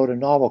then wrote a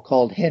novel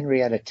called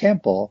Henrietta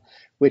Temple,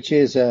 which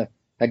is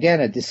again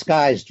a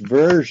disguised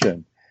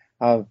version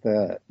of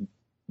the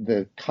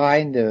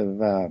kind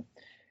of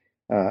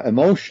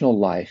emotional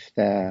life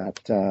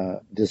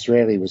that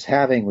Disraeli was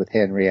having with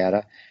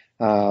Henrietta.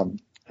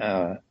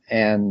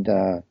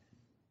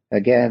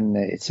 Again,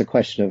 it's a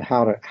question of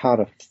how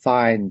to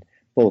find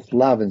both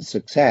love and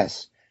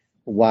success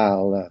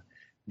while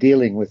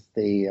dealing with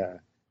the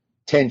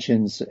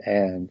tensions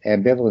and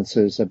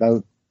ambivalences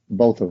about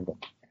both of them.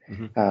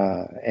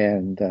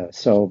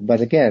 Mm-hmm.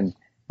 But again,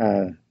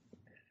 a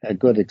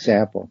good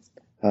example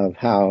of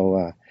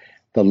how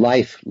the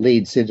life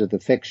leads into the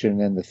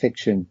fiction and the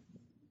fiction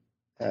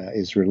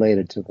is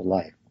related to the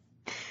life.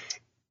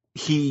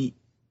 He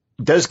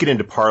does get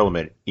into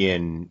Parliament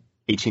in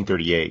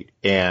 1838,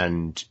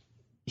 and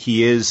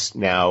he is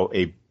now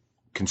a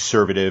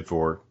conservative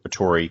or a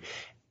Tory,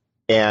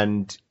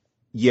 and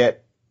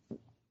yet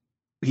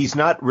he's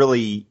not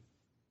really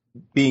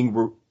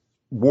being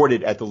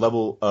rewarded at the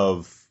level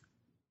of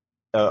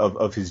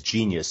of his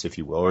genius, if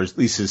you will, or at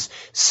least his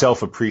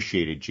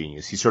self-appreciated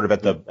genius. He's sort of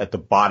at the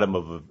bottom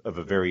of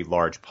a very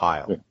large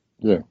pile.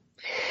 Yeah.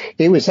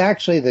 It was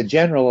actually the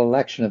general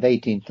election of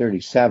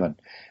 1837,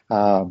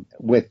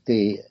 with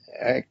the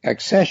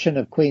accession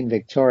of Queen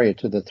Victoria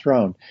to the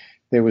throne.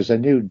 There was a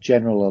new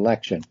general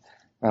election,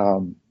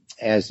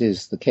 as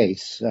is the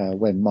case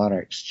when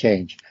monarchs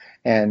change.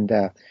 And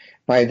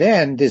by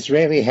then,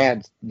 Disraeli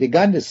had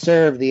begun to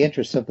serve the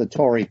interests of the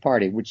Tory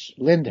party, which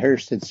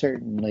Lyndhurst had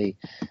certainly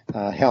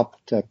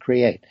helped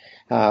create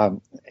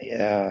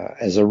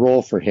as a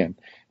role for him.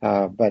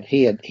 But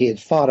he had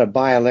fought a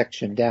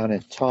by-election down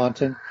in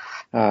Taunton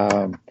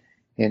in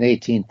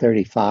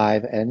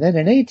 1835, and then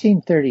in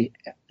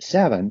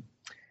 1837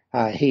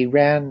 he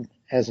ran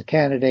as a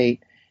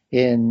candidate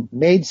in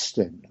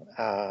Maidstone,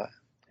 a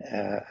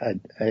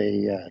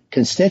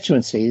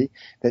constituency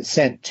that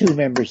sent two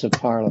members of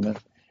Parliament,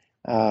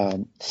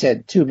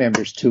 sent two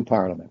members to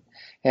Parliament,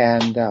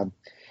 and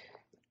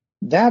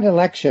that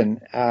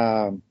election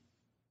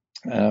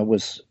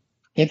was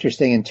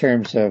interesting in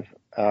terms of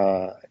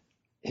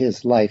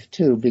his life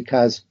too,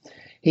 because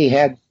he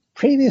had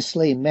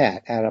previously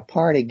met at a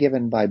party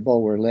given by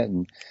Bulwer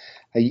Lytton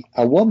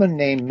a woman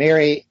named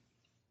Mary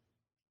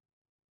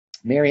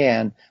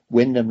Ann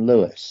Wyndham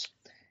Lewis,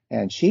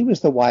 and she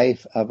was the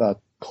wife of a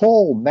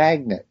coal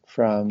magnate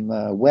from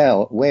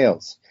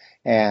Wales,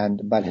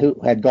 but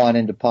who had gone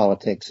into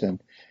politics and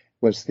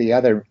was the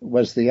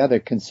other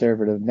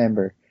conservative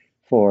member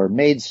for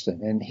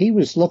Maidstone, and he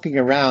was looking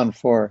around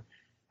for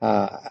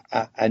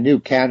a new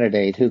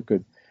candidate who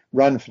could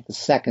run for the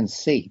second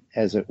seat,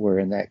 as it were,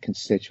 in that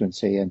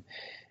constituency. And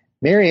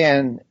Mary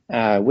Ann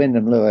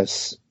Wyndham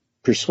Lewis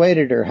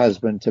persuaded her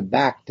husband to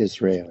back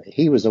Disraeli.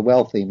 He was a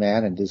wealthy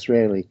man, and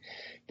Disraeli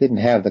didn't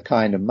have the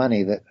kind of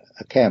money that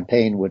a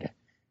campaign would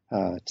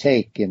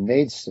take in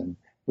Maidstone,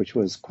 which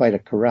was quite a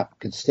corrupt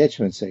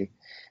constituency.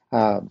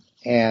 But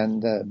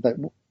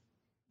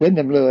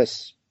Wyndham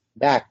Lewis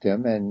backed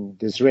him, and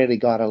Disraeli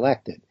got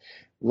elected,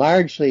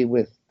 largely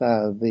with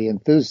the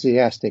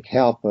enthusiastic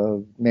help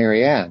of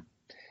Mary Ann.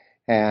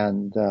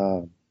 And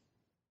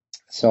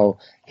so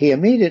he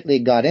immediately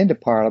got into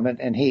Parliament,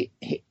 and he,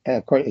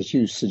 of course, as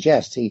you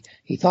suggest, he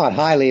thought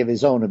highly of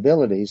his own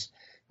abilities.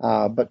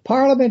 But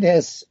Parliament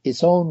has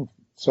its own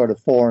sort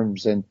of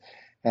forms and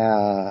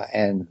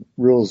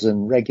rules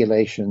and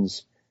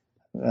regulations,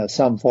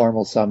 some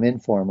formal, some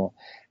informal,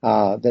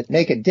 that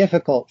make it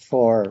difficult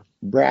for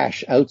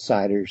brash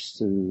outsiders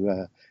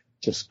to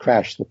just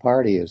crash the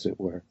party, as it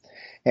were.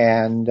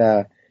 And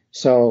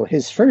so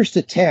his first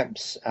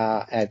attempts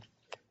at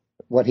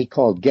what he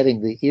called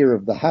getting the ear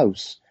of the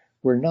House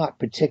were not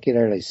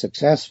particularly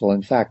successful.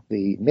 In fact,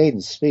 the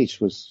maiden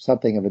speech was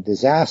something of a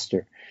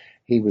disaster.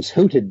 He was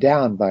hooted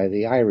down by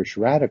the Irish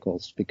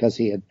radicals because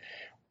he had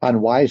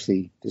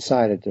unwisely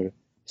decided to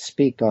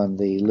speak on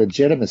the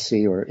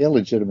legitimacy or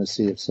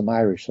illegitimacy of some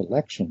Irish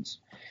elections.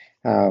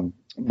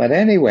 But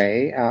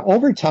anyway,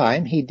 over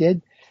time, he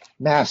did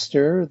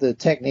master the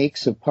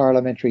techniques of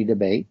parliamentary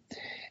debate,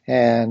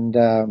 and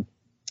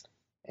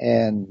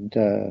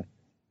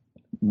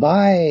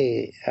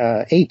by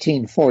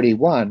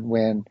 1841,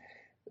 when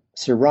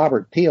Sir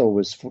Robert Peel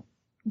was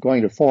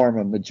going to form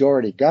a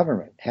majority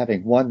government,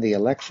 having won the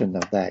election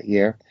of that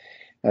year,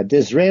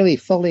 Disraeli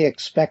fully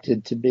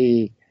expected to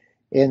be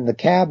in the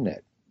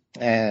cabinet,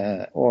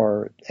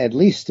 or at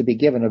least to be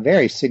given a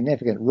very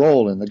significant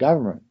role in the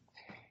government.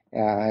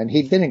 And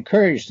he'd been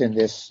encouraged in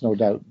this, no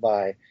doubt,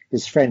 by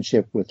his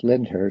friendship with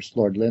Lyndhurst,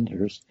 Lord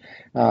Lyndhurst.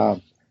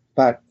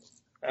 But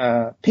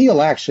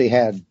Peel actually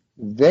had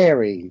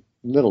very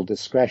little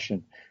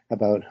discretion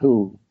about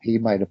who he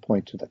might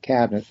appoint to the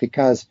cabinet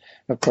because,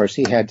 of course,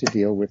 he had to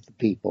deal with the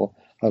people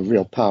of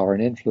real power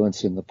and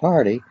influence in the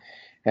party.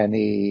 And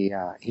he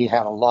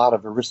had a lot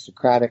of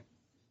aristocratic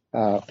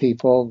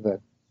people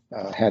that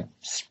had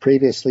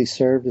previously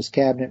served as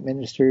cabinet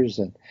ministers.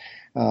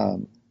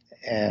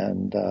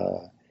 And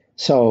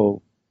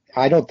so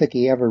I don't think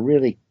he ever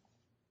really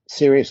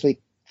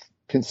seriously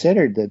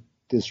considered that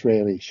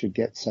Disraeli should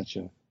get such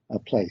a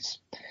place.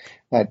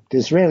 But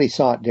Disraeli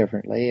saw it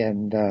differently,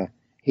 and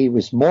he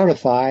was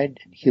mortified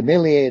and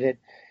humiliated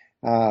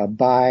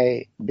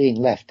by being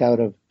left out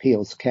of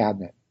Peel's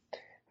cabinet.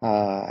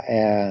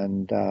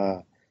 And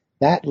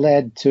that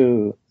led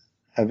to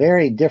a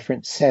very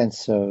different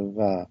sense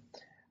of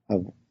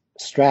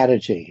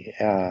strategy.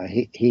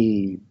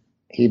 He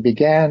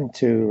began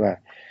to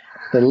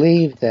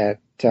believe that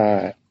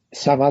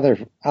some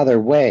other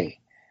way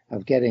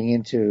of getting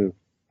into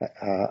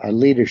a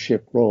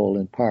leadership role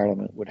in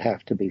Parliament would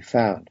have to be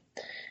found.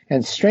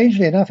 And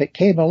strangely enough, it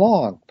came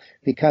along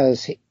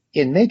because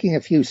in making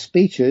a few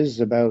speeches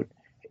about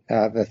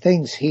the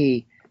things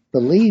he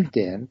believed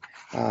in,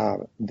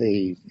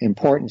 the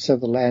importance of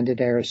the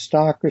landed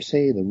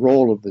aristocracy, the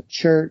role of the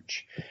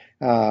church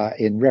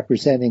in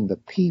representing the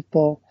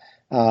people,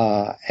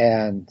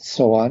 and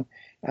so on,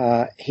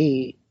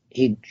 he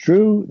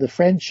drew the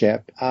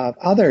friendship of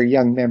other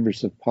young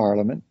members of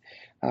Parliament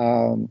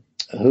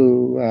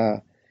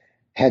who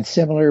had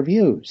similar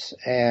views.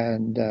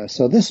 And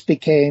so this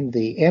became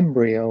the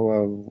embryo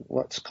of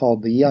what's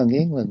called the Young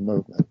England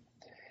movement.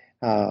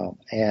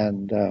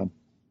 And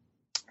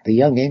the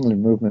Young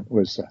England movement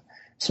was a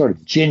sort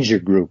of ginger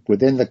group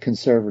within the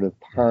Conservative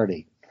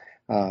Party.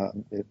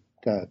 It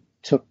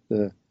took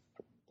the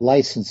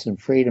license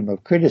and freedom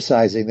of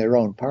criticizing their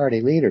own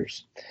party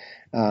leaders.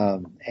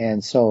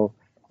 And so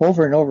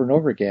over and over and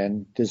over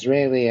again,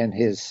 Disraeli and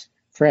his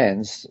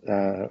friends,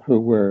 who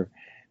were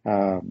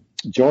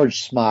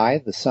George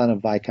Smythe, the son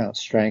of Viscount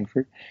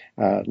Strangford,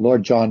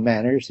 Lord John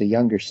Manners, the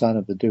younger son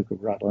of the Duke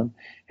of Rutland,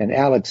 and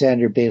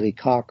Alexander Bailey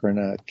Cochrane,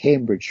 a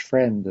Cambridge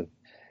friend of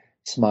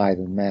Smythe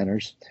and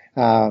Manners.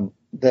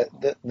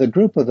 The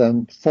group of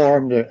them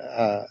formed,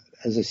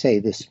 as I say,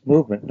 this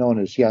movement known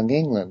as Young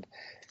England.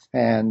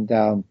 And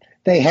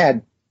they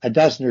had a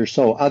dozen or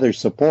so other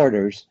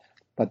supporters,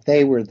 but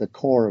they were the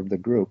core of the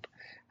group.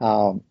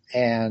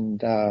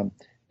 And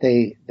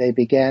they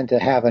began to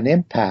have an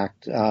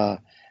impact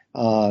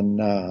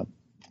on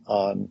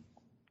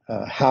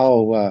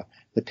how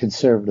the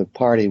Conservative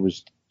Party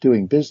was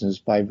doing business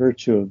by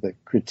virtue of the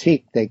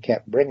critique they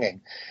kept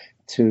bringing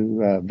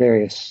to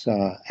various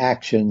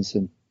actions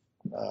and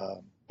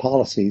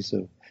policies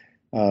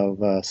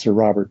of Sir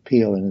Robert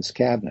Peel and his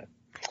cabinet.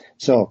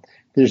 So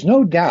there's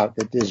no doubt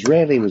that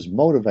Disraeli was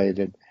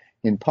motivated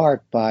in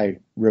part by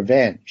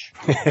revenge.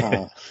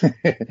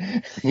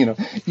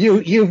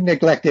 You've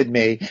neglected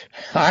me.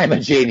 I'm a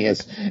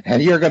genius,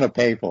 and you're going to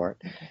pay for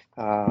it.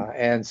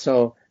 And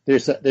so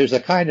there's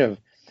a kind of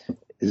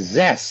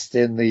zest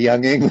in the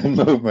Young England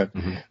movement,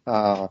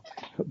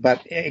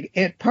 but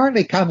it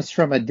partly comes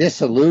from a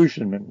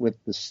disillusionment with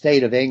the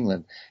state of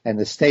England and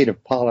the state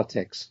of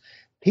politics.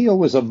 Peel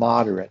was a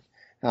moderate,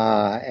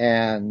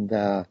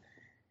 and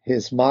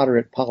his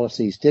moderate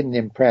policies didn't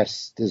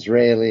impress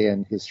Disraeli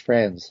and his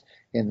friends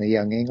in the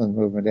Young England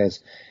movement as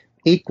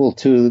equal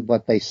to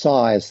what they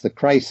saw as the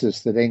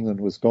crisis that England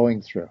was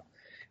going through.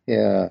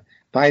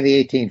 By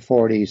the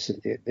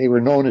 1840s, they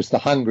were known as the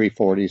Hungry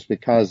 40s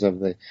because of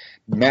the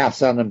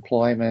mass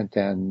unemployment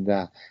and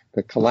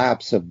the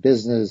collapse of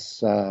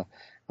business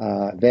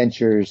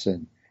ventures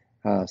and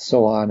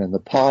so on. And the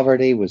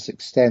poverty was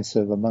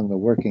extensive among the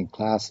working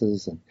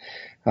classes.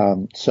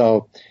 And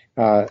so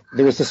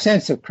there was a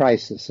sense of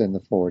crisis in the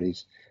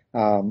 40s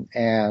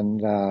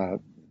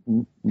and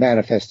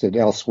manifested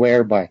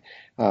elsewhere by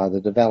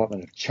the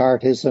development of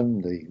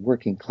Chartism, the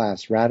working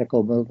class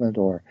radical movement,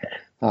 or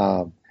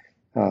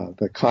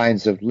the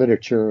kinds of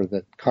literature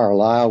that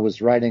Carlyle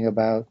was writing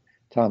about,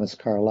 Thomas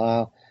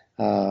Carlyle,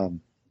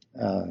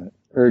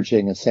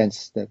 urging a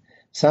sense that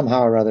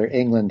somehow or other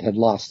England had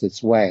lost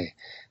its way,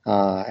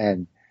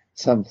 and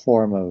some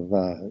form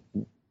of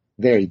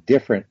very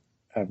different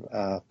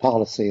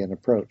policy and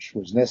approach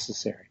was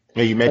necessary.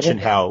 Now, you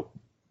mentioned how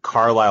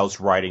Carlyle's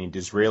writing and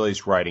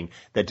Disraeli's writing,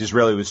 that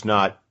Disraeli was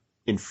not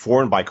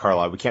informed by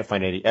Carlyle. We can't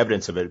find any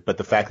evidence of it, but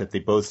the fact that they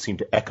both seem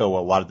to echo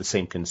a lot of the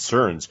same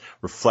concerns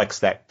reflects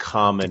that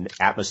common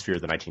atmosphere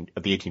of the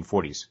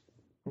 1840s.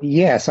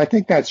 Yes, I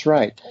think that's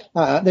right.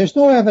 There's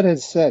no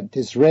evidence that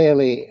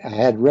Disraeli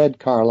had read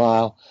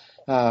Carlyle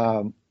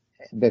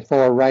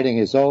before writing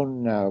his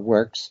own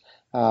works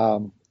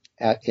in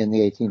the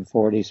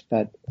 1840s,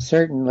 but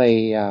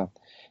certainly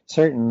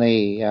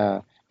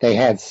they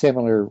had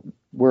similar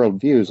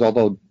worldviews,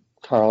 although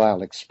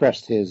Carlyle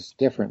expressed his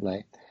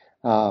differently.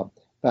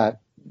 But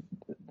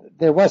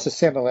there was a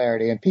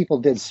similarity, and people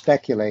did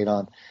speculate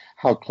on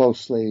how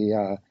closely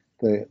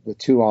the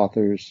two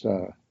authors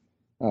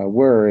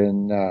were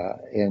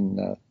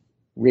in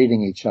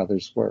reading each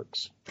other's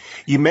works.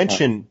 You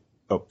mentioned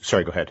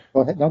sorry, go ahead.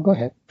 Go ahead. No, go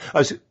ahead. I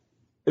was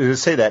going to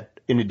say that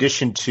in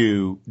addition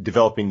to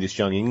developing this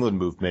Young England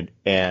movement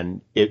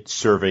and it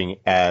serving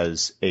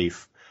as a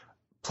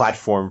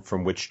platform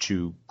from which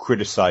to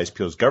criticize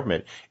Peel's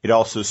government, it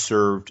also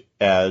served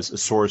as a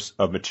source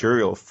of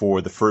material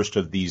for the first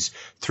of these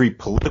three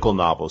political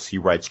novels he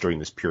writes during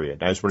this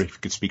period. I was wondering if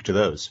you could speak to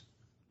those.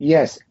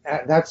 Yes,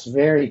 that's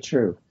very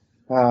true.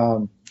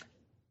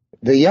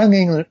 The Young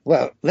England,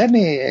 well, let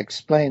me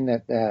explain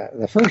that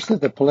the first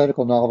of the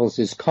political novels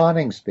is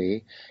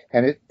Coningsby,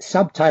 and it's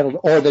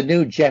subtitled Or the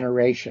New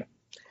Generation.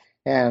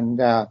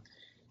 And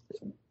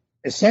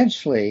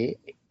essentially,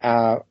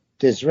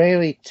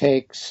 Disraeli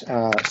takes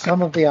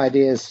some of the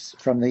ideas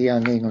from the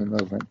Young England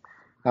movement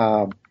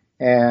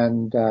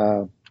and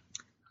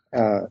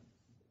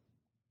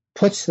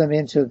puts them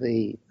into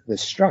the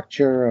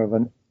structure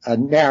of a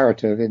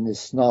narrative in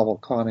this novel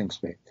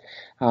Coningsby.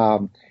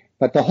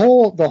 But the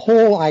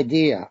whole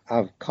idea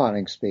of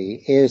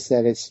Coningsby is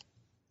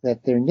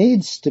that there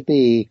needs to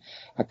be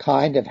a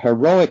kind of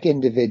heroic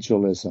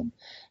individualism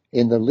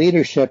in the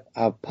leadership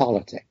of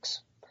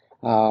politics.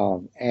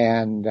 So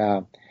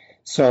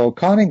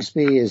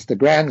Coningsby is the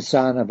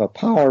grandson of a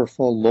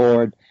powerful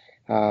lord,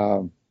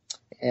 a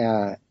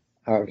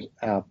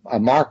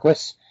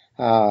marquis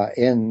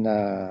in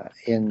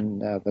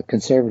the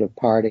Conservative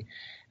Party,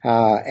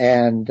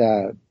 and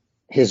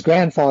his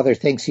grandfather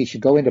thinks he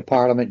should go into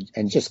Parliament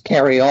and just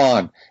carry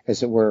on,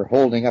 as it were,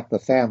 holding up the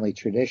family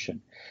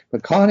tradition.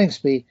 But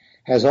Coningsby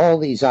has all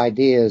these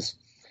ideas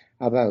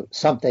about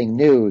something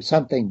new,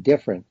 something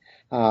different,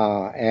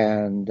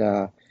 and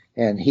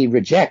he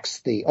rejects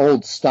the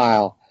old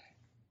style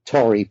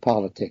Tory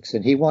politics,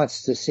 and he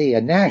wants to see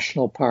a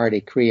national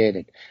party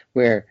created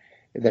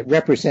that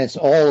represents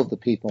all of the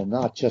people,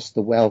 not just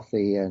the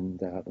wealthy and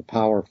the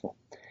powerful.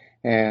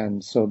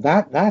 And so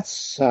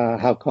that's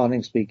how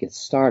Coningsby gets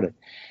started.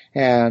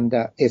 And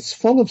it's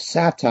full of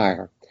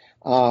satire.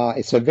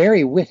 It's a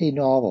very witty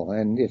novel,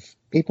 and if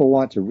people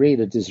want to read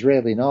a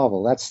Disraeli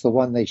novel, that's the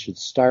one they should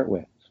start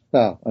with.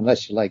 Well,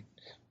 unless you like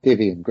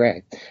Vivian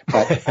Grey.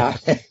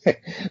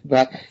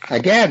 But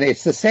again,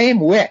 it's the same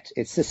wit,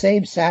 it's the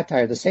same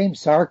satire, the same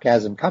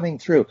sarcasm coming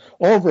through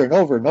over and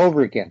over and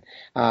over again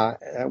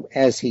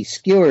as he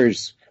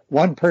skewers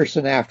one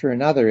person after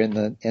another in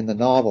the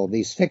novel,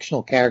 these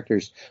fictional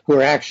characters who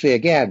are actually,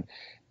 again,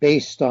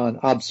 based on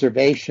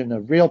observation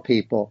of real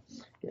people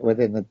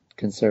within the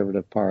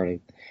Conservative Party.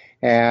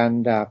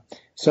 And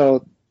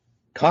so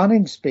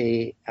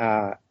Coningsby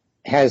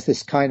has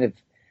this kind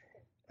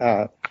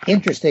of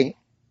interesting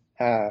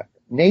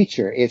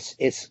nature.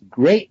 It's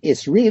great.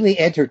 It's really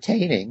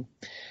entertaining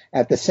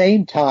at the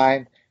same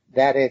time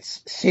that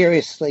it's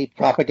seriously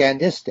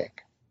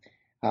propagandistic.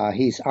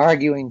 He's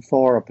arguing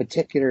for a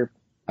particular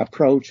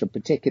approach, a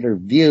particular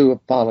view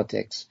of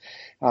politics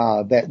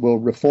that will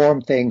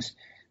reform things,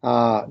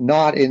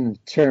 not in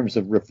terms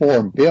of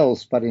reform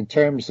bills, but in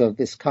terms of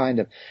this kind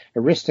of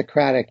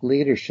aristocratic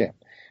leadership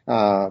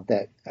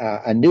that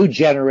a new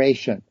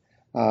generation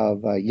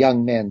of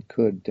young men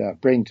could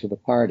bring to the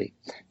party.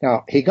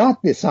 Now, he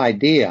got this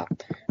idea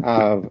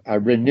of a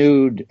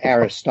renewed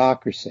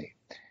aristocracy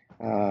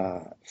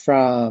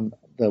from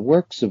the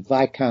works of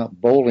Viscount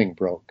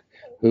Bolingbroke,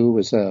 who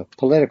was a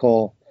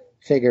political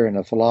figure and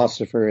a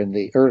philosopher in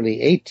the early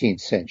 18th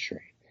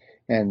century.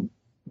 And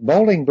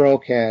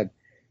Bolingbroke had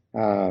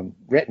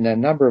written a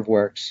number of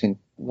works,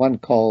 one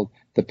called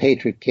The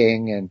Patriot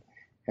King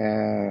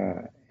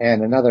and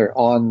another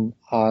on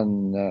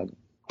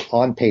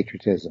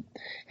patriotism.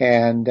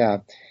 And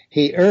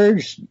he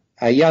urged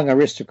a young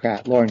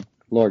aristocrat,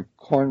 Lord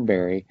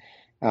Cornbury,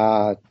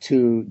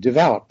 to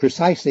develop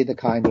precisely the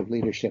kind of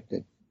leadership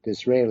that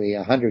Disraeli,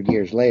 120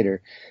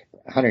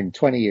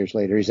 years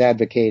later, is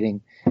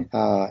advocating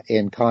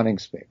in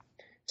Coningsby.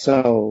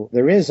 So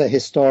there is a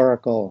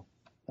historical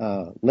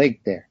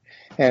link there.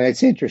 And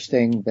it's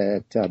interesting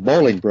that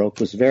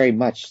Bolingbroke was very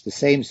much the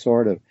same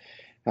sort of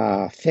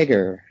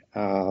figure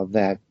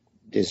that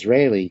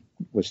Disraeli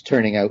was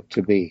turning out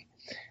to be,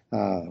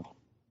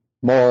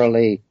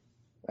 morally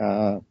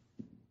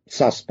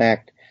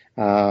suspect,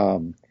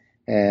 but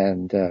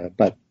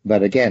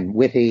again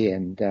witty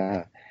and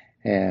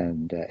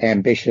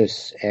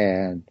ambitious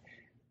and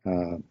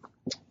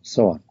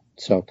so on.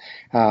 So,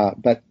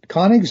 but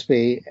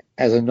Coningsby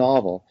as a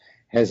novel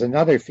has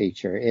another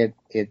feature.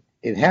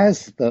 It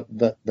has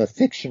the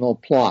fictional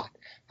plot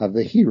of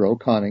the hero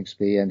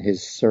Coningsby and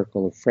his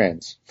circle of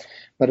friends,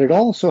 but it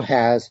also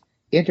has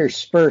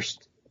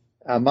interspersed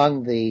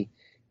among the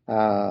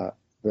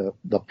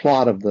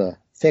plot of the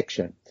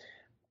fiction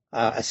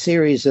a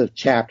series of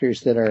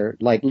chapters that are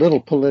like little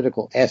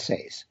political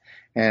essays,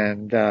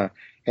 and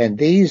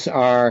these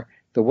are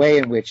the way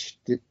in which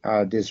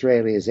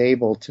Disraeli is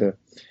able to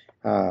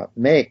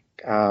make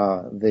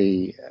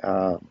the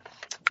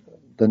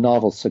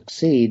novel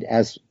succeed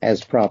as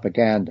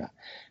propaganda,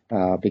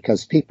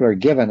 because people are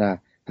given a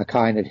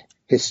kind of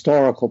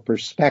historical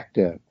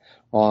perspective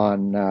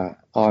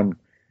on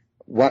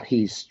what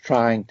he's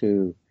trying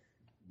to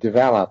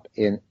develop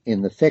in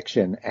the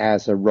fiction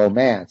as a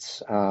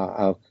romance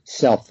of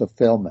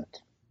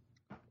self-fulfillment.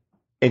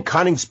 And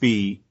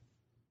Coningsby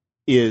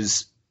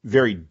is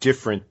very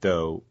different,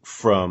 though,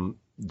 from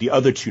the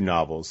other two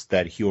novels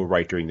that he will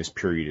write during this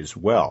period as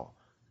well.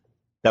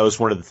 That was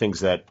one of the things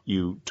that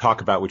you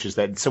talk about, which is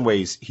that in some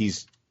ways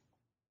he's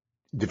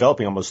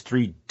developing almost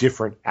three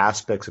different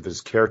aspects of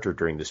his character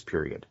during this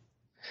period.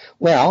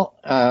 Well,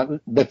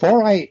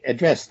 before I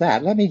address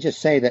that, let me just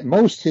say that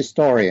most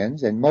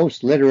historians and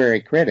most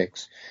literary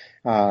critics,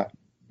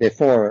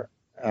 before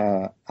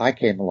I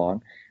came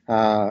along,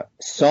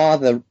 saw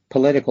the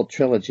political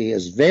trilogy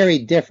as very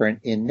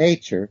different in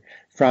nature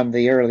from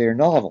the earlier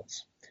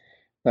novels.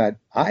 But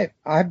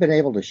I've been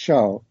able to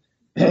show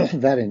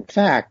that, in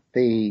fact,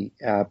 the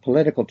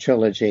political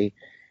trilogy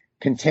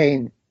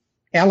contained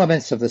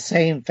elements of the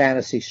same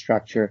fantasy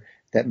structure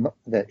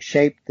that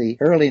shaped the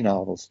early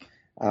novels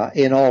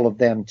in all of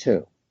them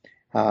too,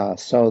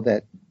 so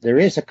that there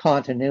is a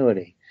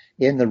continuity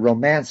in the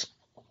romance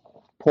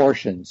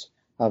portions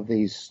of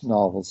these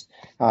novels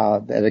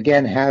that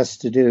again has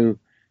to do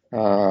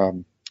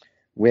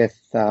with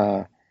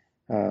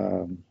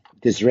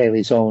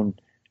Disraeli's own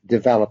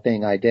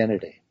developing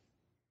identity.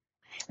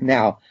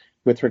 Now,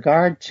 with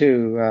regard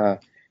to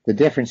the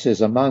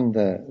differences among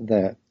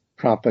the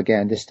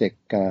propagandistic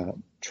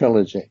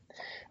trilogy,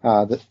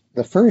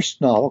 the first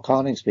novel,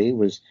 Coningsby,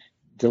 was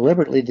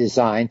deliberately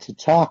designed to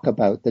talk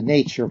about the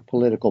nature of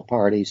political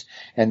parties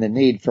and the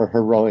need for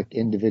heroic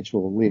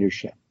individual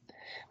leadership.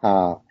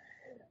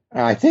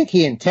 I think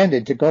he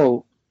intended to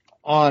go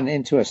on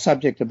into a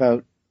subject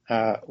about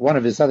one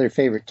of his other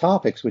favorite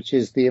topics, which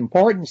is the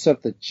importance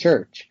of the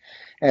church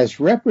as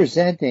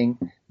representing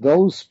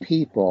those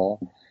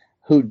people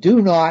who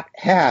do not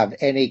have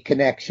any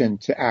connection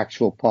to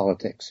actual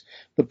politics,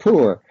 the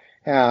poor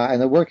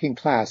and the working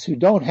class who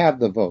don't have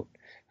the vote,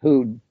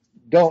 who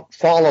don't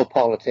follow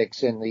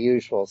politics in the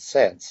usual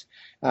sense,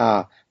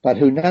 but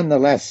who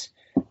nonetheless,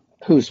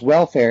 whose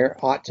welfare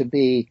ought to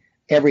be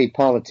every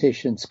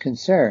politician's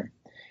concern.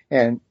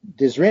 And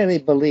Disraeli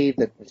believed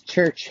that the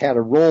church had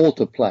a role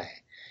to play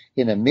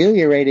in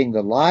ameliorating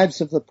the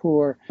lives of the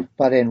poor,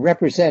 but in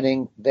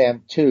representing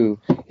them too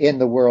in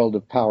the world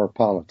of power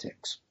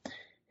politics.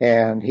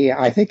 And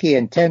I think he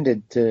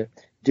intended to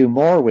do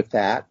more with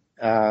that,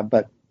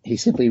 but he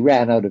simply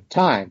ran out of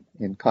time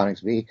in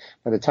Coningsby.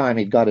 By the time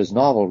he'd got his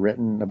novel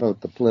written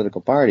about the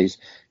political parties,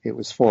 it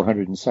was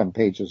 400 and some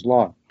pages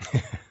long.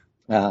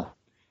 You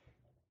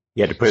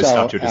had to put a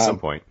stop to it at some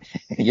point.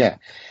 Yeah.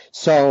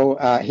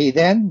 So he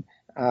then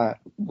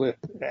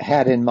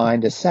had in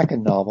mind a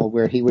second novel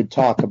where he would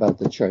talk about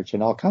the church,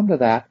 and I'll come to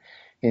that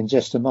in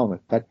just a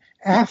moment. But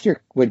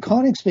when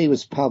Coningsby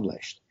was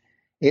published,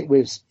 it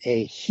was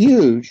a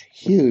huge,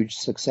 huge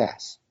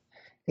success.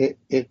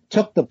 It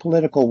took the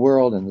political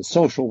world and the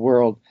social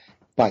world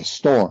by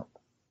storm,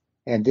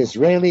 and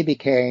Disraeli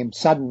became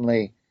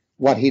suddenly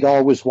what he'd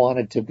always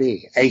wanted to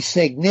be, a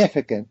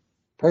significant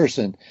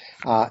person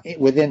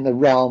within the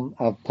realm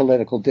of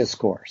political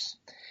discourse.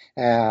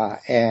 So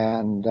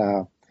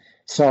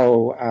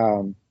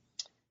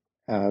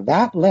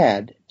that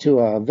led to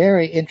a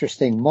very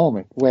interesting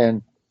moment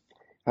when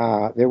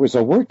there was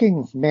a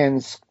working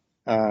men's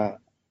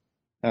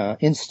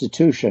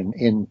institution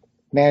in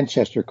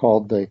Manchester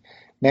called the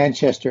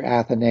Manchester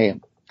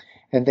Athenaeum.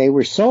 And they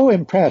were so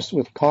impressed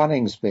with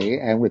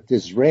Coningsby and with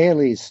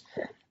Disraeli's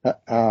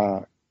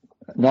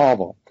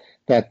novel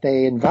that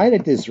they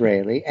invited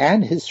Disraeli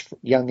and his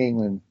Young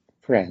England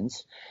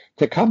friends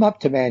to come up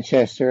to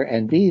Manchester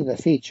and be the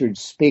featured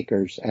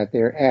speakers at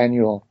their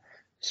annual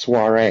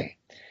soiree.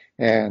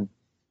 And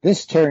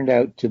this turned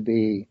out to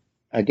be,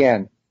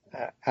 again,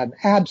 an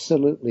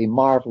absolutely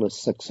marvelous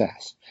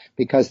success,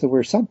 because there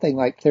were something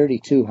like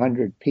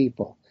 3,200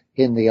 people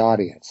in the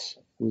audience.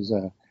 It was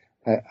a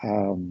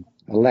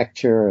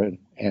lecture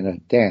and a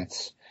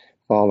dance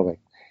following.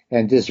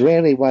 And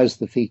Disraeli was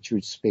the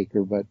featured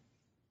speaker, but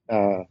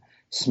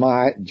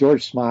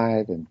George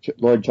Smythe and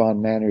Lord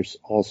John Manners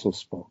also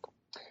spoke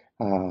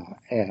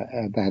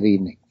that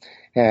evening.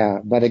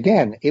 But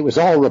again, it was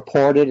all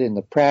reported in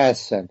the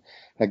press, and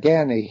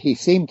again, he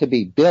seemed to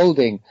be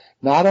building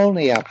not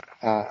only a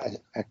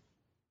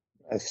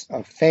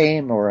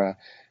fame or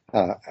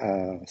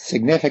a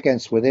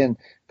significance within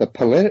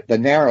the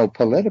narrow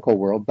political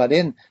world, but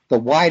in the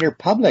wider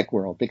public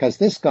world, because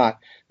this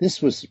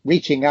was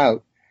reaching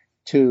out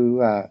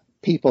to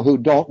people who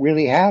don't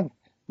really have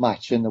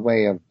much in the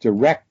way of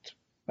direct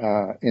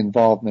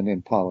involvement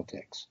in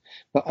politics.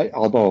 But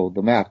although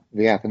the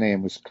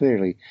Athenaeum was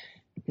clearly,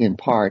 in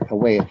part, a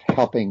way of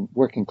helping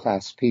working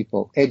class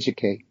people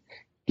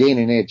gain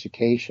an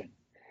education,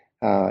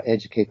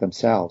 educate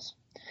themselves.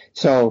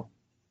 So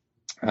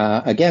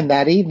again,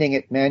 that evening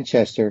at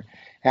Manchester,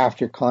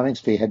 after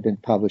Coningsby had been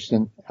published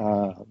in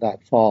that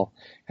fall,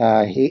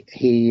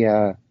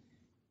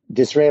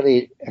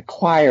 Disraeli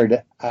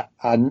acquired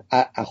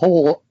a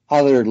whole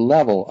other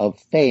level of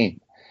fame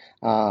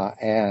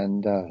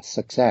and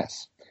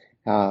success.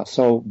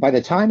 So by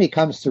the time he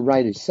comes to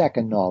write his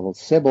second novel,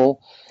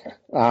 Sybil,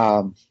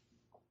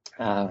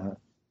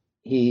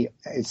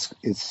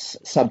 it's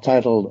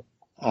subtitled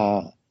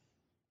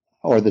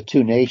or the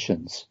Two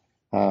Nations,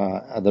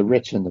 the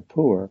Rich and the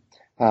Poor.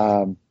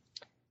 By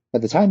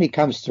the time he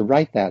comes to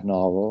write that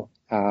novel,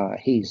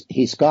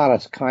 he's got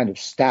a kind of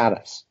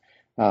status,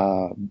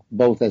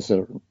 both as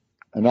an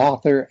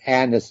author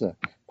and as a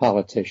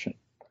politician.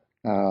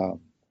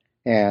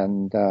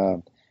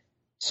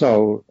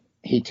 So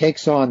he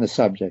takes on the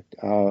subject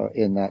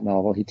in that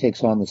novel. He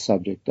takes on the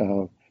subject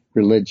of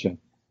religion,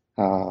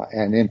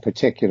 and in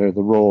particular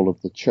the role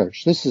of the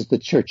church. This is the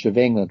Church of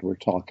England we're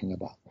talking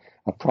about,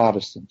 a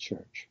Protestant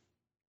church.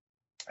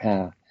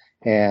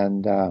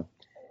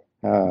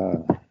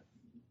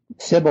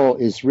 Sybil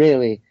is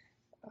really,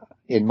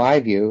 in my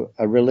view,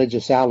 a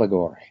religious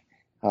allegory,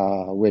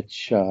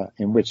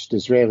 in which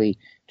Disraeli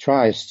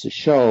tries to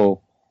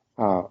show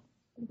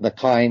the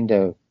kind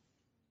of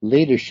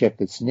leadership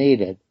that's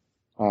needed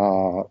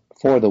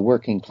for the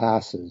working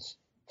classes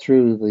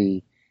through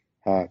the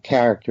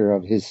character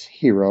of his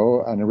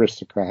hero, an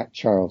aristocrat,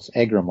 Charles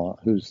Egremont,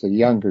 who's the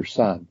younger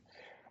son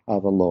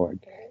of a lord.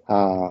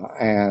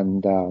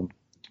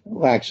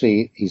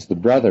 Actually, he's the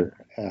brother,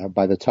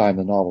 by the time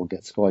the novel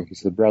gets going,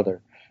 he's the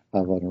brother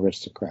of an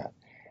aristocrat.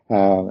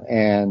 That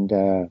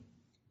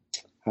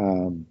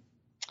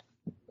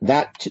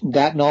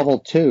novel,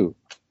 too,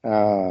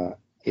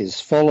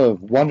 is full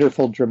of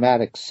wonderful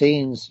dramatic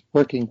scenes,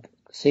 working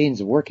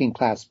scenes of working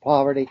class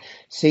poverty,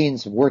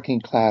 scenes of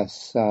working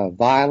class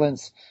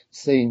violence,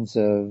 scenes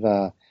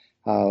of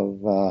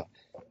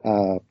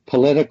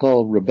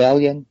political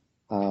rebellion,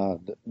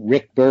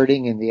 rick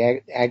birding in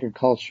the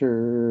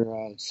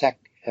agriculture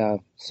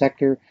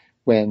sector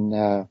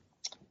when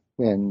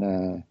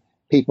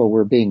people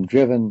were being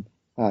driven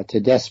to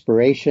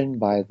desperation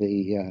by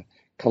the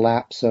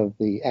collapse of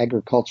the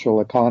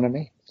agricultural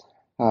economy.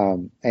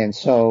 And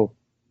so,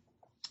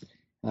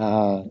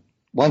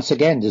 once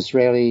again,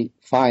 Disraeli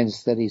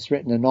finds that he's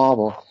written a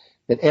novel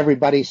that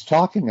everybody's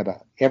talking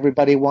about.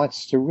 Everybody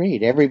wants to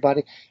read.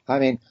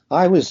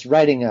 I was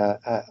writing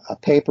a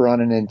paper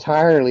on an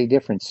entirely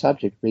different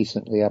subject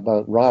recently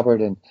about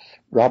Robert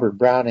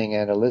Browning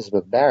and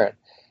Elizabeth Barrett,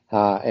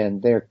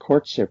 and their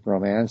courtship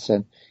romance.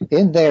 And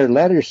in their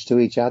letters to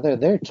each other,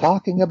 they're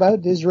talking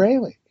about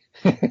Disraeli.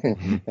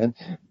 And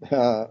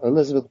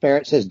Elizabeth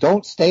Barrett says,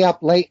 "Don't stay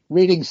up late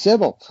reading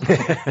Sybil."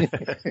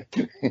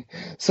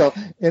 So,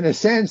 in a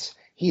sense,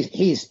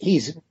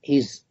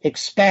 he's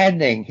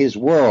expanding his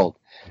world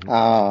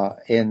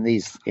in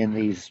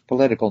these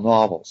political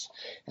novels,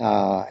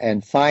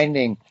 and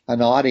finding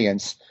an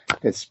audience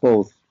that's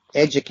both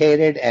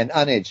educated and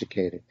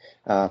uneducated,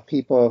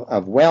 people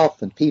of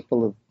wealth and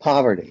people of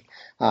poverty,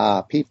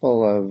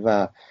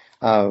 people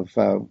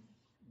of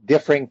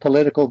differing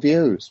political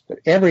views, but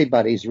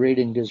everybody's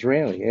reading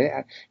Disraeli.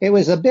 It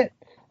was a bit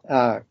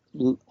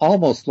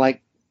almost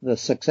like the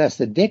success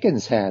that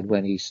Dickens had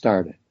when he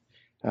started.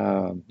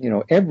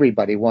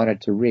 Everybody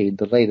wanted to read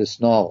the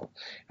latest novel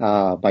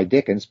by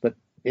Dickens, but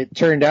it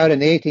turned out in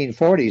the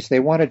 1840s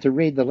they wanted to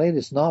read the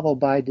latest novel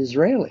by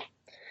Disraeli.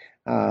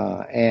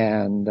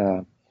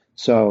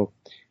 So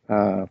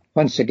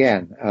once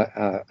again,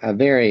 a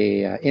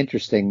very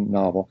interesting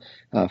novel,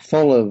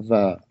 full of,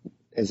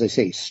 as I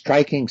say,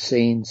 striking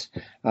scenes,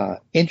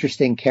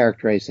 interesting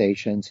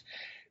characterizations,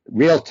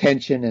 real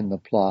tension in the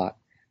plot,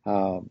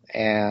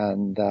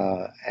 and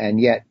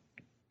yet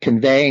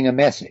conveying a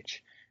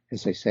message,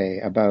 as I say,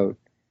 about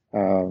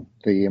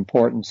the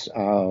importance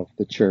of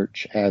the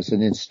church as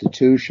an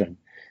institution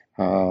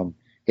in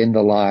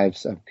the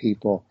lives of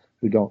people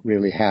who don't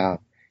really have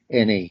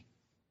any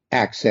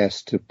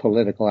access to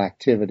political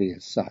activity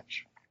as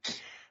such.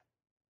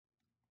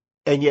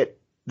 And yet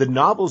the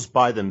novels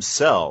by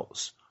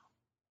themselves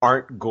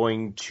aren't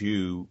going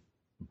to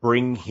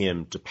bring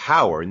him to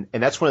power. And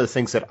that's one of the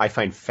things that I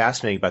find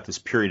fascinating about this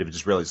period of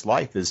Disraeli's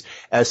life is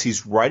as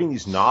he's writing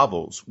these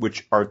novels,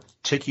 which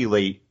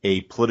articulate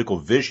a political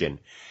vision,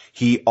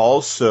 he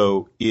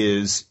also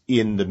is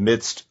in the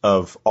midst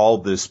of all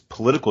this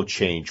political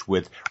change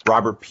with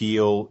Robert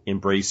Peel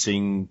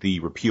embracing the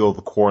repeal of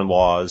the Corn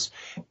Laws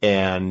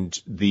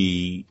and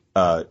the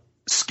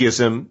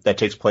schism that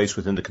takes place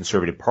within the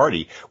Conservative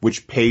Party,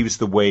 which paves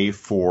the way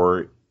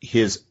for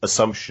his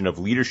assumption of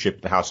leadership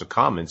in the House of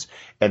Commons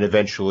and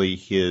eventually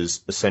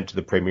his ascent to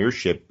the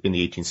premiership in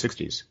the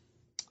 1860s.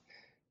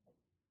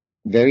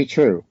 Very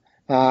true.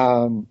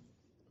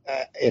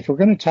 If we're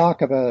going to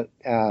talk about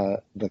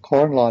the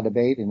Corn Law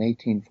debate in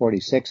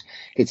 1846,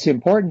 it's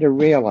important to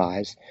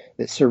realize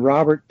that Sir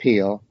Robert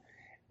Peel,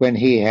 when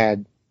he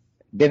had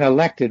been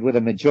elected with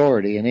a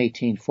majority in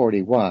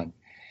 1841,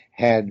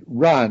 had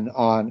run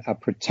on a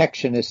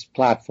protectionist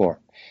platform.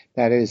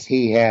 That is,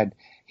 he had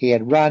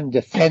run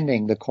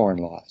defending the Corn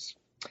Laws.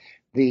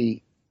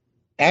 The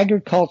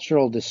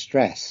agricultural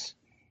distress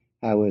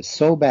was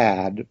so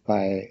bad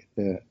by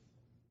the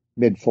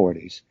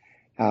mid-40s,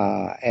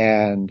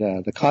 and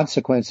the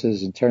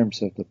consequences in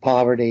terms of the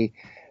poverty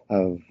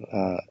of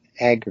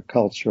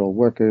agricultural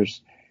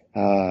workers,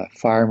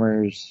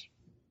 farmers,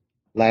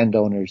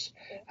 landowners,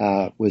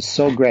 was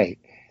so great.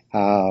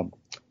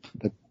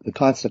 The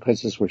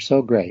consequences were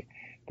so great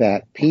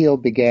that Peel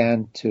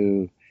began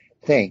to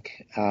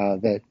think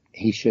that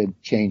he should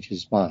change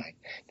his mind.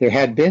 There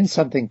had been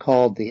something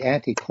called the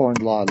Anti-Corn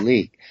Law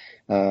League,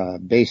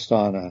 based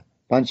on a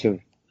bunch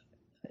of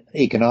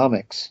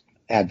economics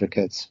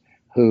advocates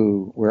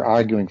who were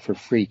arguing for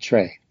free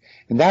trade.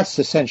 And that's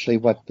essentially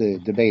what the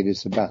debate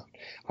is about.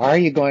 Are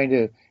you going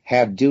to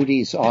have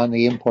duties on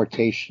the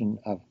importation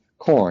of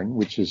corn,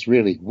 which is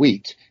really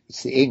wheat?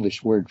 It's the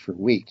English word for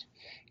wheat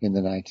in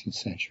the 19th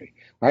century.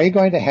 Are you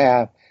going to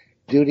have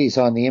duties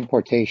on the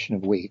importation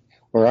of wheat,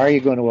 or are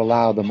you going to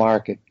allow the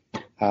market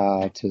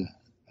to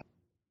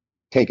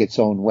take its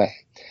own way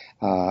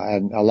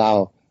and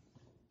allow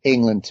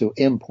England to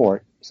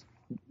import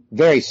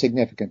very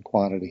significant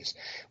quantities,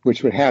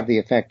 which would have the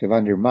effect of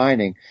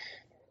undermining,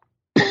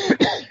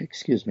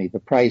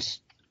 the price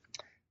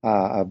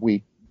of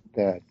wheat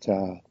that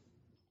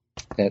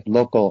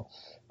local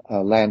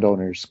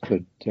landowners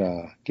could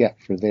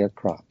get for their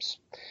crops.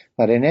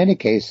 But in any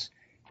case,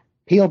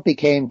 Peel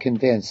became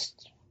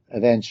convinced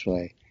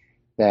eventually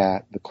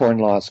that the Corn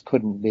Laws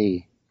couldn't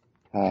be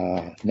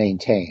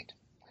maintained.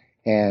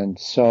 And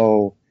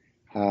so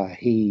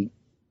he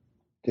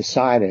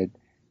decided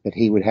that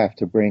he would have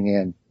to bring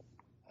in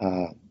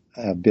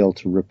a bill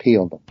to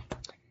repeal them.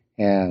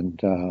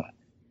 And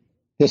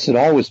this had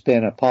always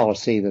been a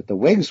policy that the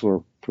Whigs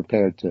were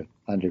prepared to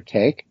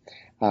undertake.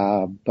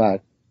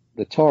 But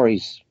the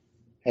Tories,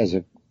 as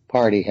a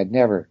party, had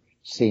never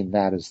seen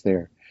that as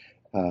their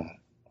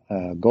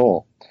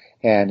goal.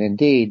 And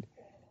indeed,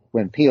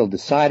 when Peel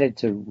decided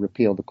to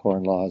repeal the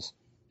Corn Laws,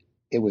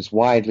 it was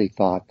widely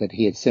thought that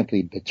he had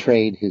simply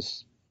betrayed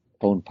his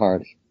own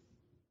party.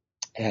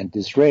 And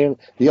Disraeli,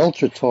 the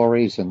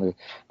ultra-Tories and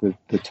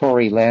the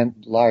Tory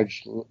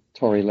large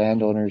Tory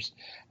landowners,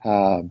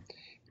 all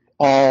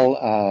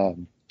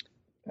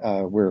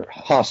were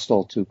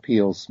hostile to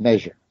Peel's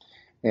measure.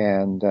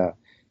 And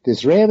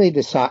Disraeli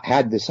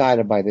had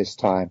decided by this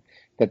time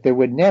that there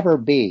would never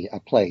be a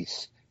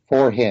place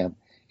for him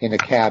in a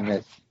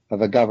cabinet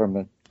of a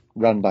government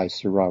run by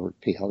Sir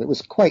Robert Peel. It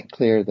was quite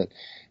clear that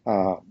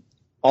for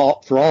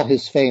all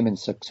his fame and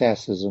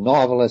success as a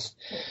novelist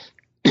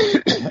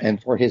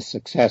and for his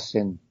success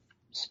in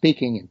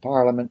speaking in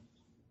Parliament,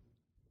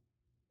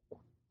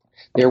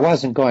 there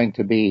wasn't going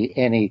to be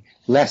any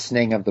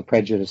lessening of the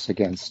prejudice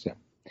against him.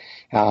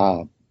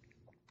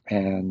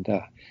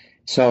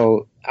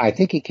 So I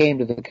think he came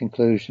to the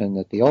conclusion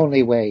that the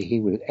only way he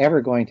was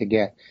ever going to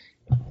get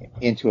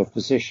into a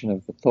position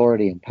of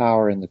authority and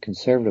power in the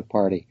Conservative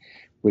Party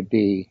would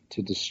be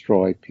to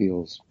destroy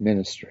Peel's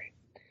ministry.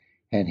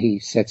 And he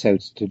sets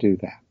out to do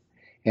that.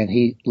 And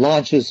he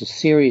launches a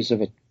series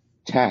of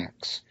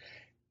attacks,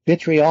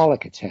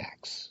 vitriolic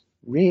attacks,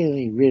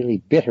 really, really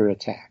bitter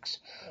attacks,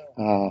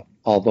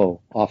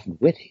 although often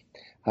witty,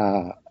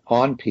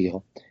 on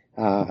Peel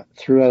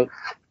throughout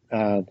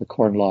the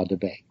Corn Law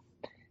debate.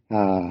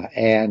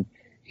 And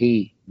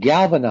he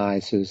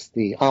galvanizes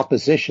the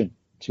opposition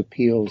to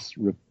Peel's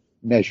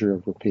measure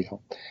of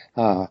repeal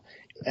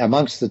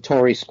amongst the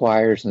Tory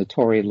squires and the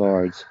Tory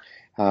lords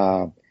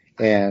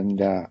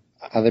and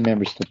other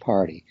members of the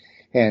party.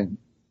 And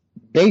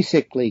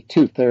basically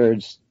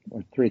 2/3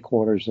 or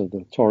 3/4 of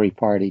the Tory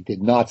party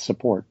did not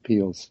support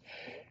Peel's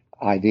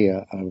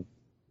idea of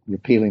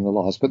repealing the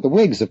laws. But the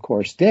Whigs, of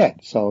course,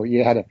 did. So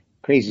you had a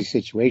crazy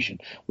situation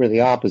where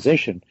the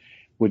opposition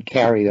would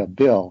carry a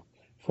bill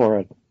for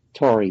a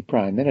Tory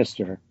prime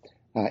minister,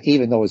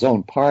 even though his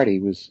own party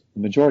the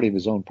majority of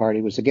his own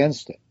party was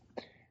against it.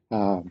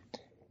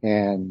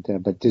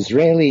 But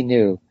Disraeli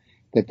knew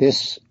that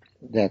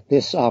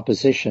this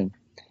opposition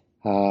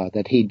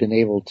that he'd been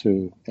able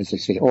to, as I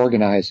say,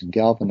 organize and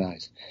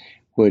galvanize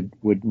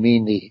would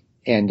mean the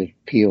end of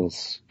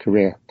Peel's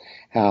career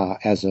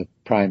as a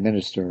prime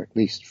minister, at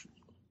least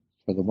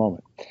for the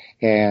moment.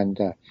 And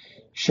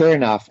sure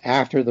enough,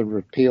 after the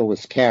repeal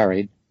was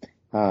carried,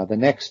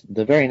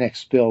 the very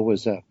next bill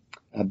was a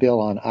bill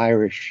on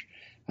Irish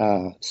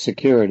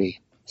security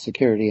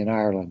in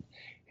Ireland.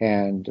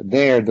 And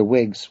there the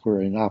Whigs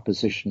were in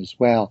opposition as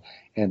well,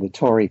 and the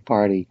Tory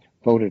party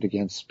voted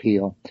against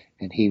Peel,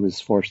 and he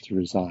was forced to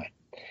resign.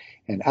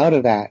 And out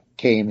of that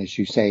came, as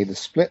you say, the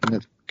split in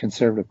the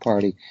Conservative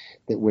Party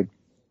that would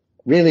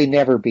really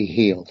never be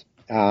healed,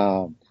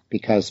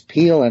 because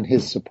Peel and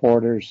his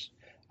supporters,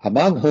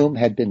 among whom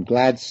had been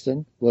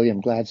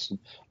William Gladstone,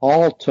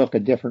 all took a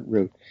different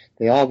route.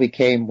 They all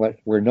became what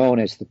were known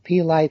as the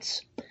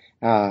Peelites,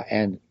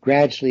 and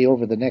gradually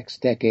over the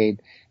next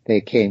decade, they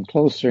came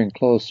closer and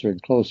closer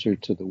and closer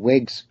to the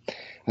Whigs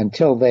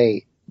until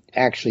they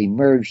actually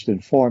merged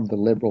and formed the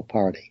Liberal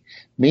Party.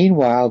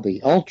 Meanwhile,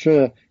 the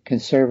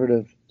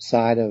ultra-conservative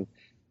side of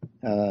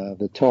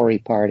the Tory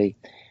party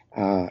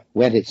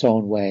went its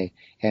own way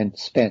and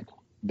spent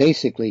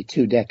basically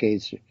 2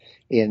 decades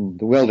in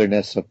the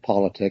wilderness of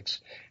politics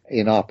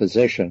in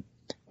opposition.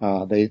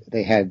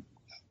 They had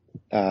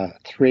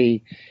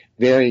 3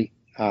 very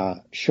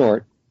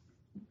short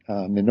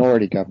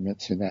minority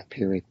governments in that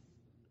period,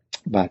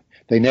 but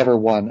they never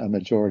won a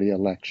majority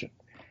election.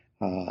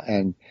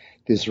 And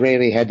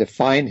Disraeli had to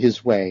find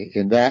his way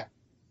in that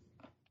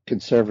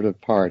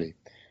Conservative Party,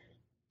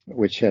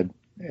 which had,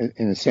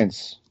 in a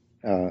sense,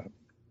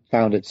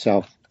 found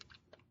itself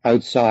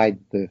outside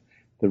the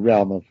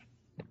realm of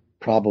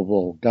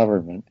probable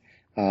government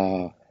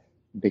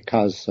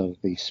because of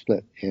the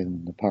split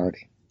in the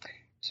party.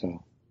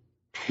 So,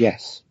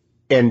 yes.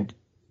 And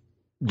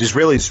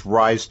Disraeli's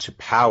rise to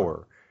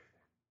power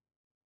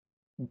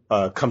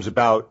comes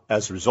about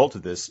as a result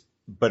of this.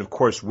 But of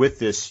course, with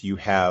this, you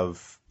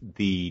have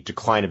the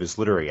decline of his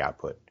literary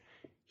output.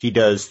 He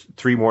does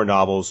 3 more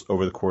novels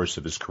over the course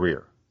of his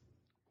career.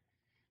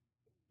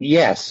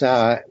 Yes.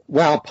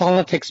 Well,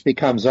 politics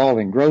becomes all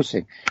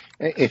engrossing.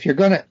 If you're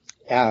going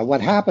to,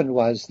 what happened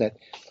was that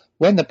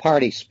when the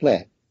party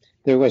split,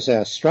 there was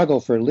a struggle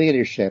for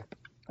leadership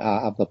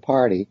of the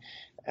party.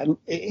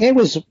 It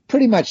was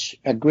pretty much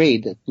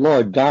agreed that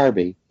Lord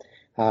Derby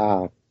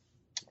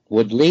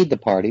would lead the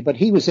party, but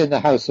he was in the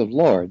House of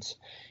Lords.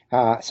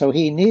 So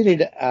he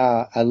needed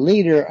a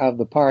leader of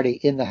the party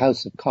in the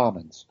House of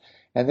Commons.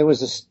 And there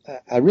was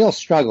a real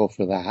struggle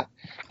for that.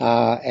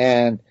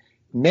 And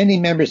many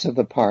members of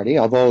the party,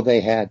 although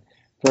they had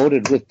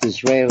voted with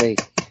Disraeli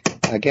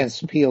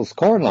against Peel's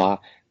Corn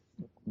Law,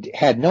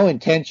 had no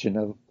intention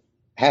of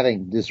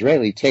having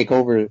Disraeli take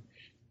over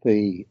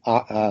the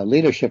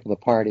leadership of the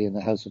party in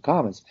the House of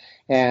Commons.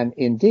 And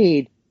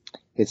indeed,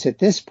 it's at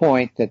this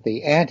point that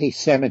the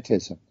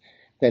anti-Semitism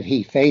that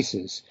he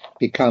faces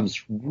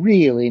becomes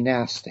really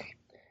nasty.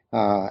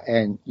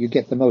 And you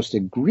get the most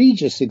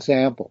egregious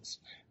examples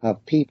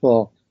of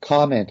people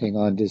commenting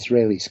on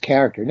Disraeli's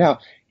character. Now,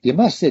 you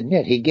must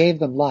admit he gave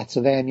them lots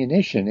of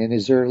ammunition in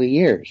his early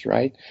years,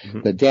 right?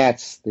 Mm-hmm. The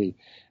debts, the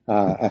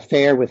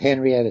affair with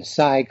Henrietta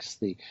Sykes,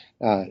 the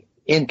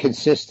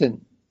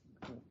inconsistent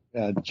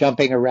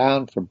jumping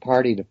around from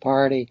party to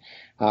party,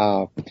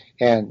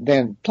 and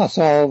then plus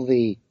all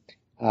the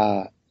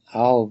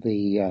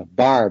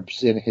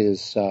barbs in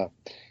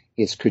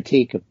his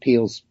critique of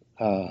Peel's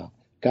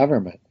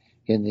government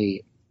in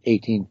the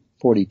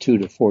 1842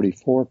 to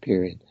 44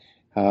 period,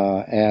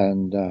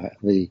 and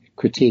the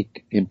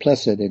critique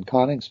implicit in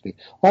Coningsby.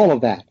 All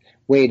of that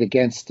weighed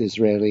against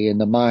Disraeli in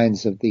the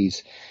minds of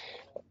these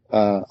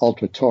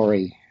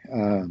ultra-Tory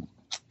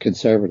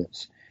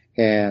conservatives.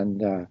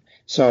 And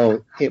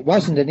so it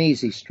wasn't an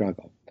easy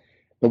struggle.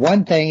 The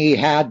one thing he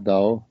had,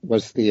 though,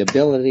 was the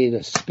ability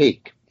to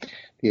speak,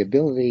 the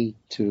ability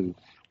to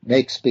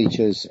make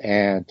speeches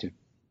and to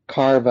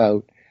carve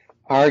out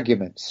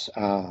arguments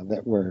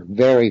that were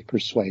very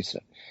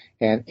persuasive.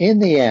 And in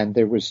the end,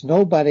 there was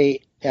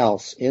nobody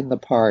else in the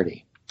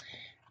party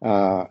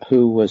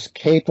who was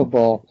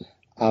capable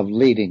of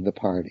leading the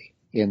party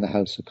in the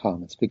House of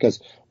Commons,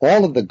 because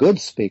all of the good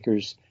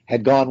speakers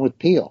had gone with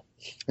Peel.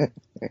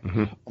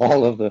 Mm-hmm.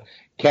 All of the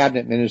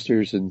cabinet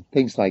ministers and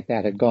things like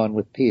that had gone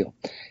with Peel,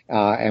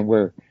 and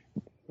were,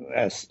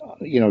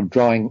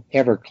 drawing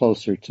ever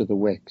closer to the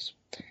Whigs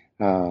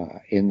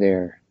in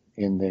their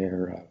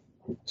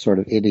sort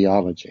of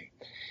ideology.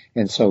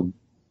 And so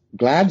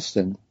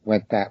Gladstone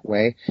went that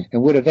way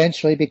and would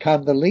eventually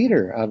become the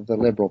leader of the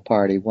Liberal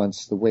Party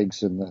once the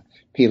Whigs and the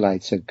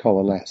Peelites had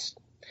coalesced.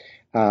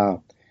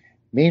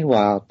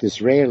 Meanwhile,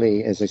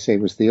 Disraeli, as I say,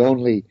 was the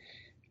only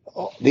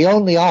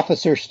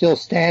officer still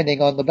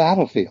standing on the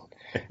battlefield,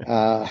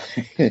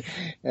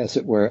 as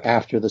it were,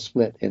 after the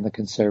split in the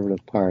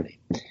Conservative Party.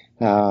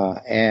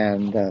 So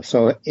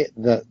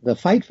the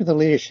fight for the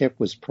leadership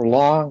was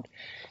prolonged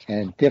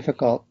and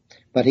difficult,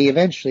 but he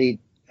eventually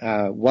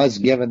was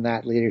given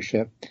that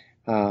leadership,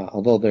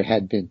 although there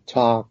had been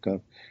talk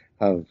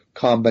of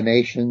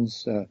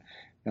combinations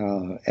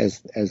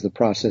as the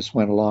process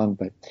went along.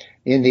 But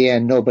in the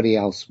end, nobody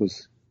else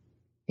was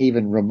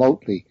even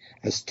remotely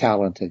as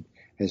talented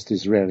as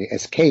Disraeli,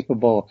 as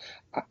capable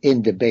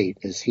in debate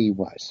as he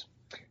was.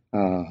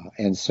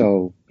 And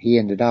so he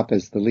ended up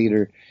as the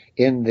leader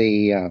in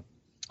the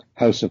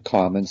House of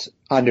Commons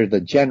under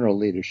the general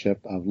leadership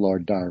of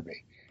Lord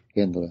Derby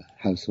in the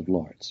House of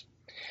Lords.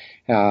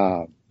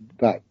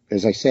 But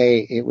as I say,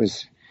 it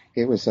was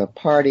a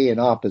party in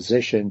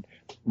opposition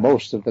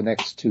most of the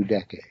next 2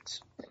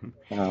 decades.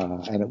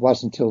 And it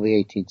wasn't until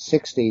the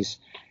 1860s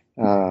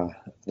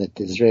that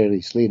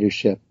Disraeli's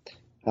leadership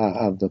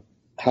of the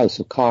House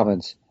of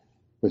Commons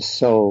was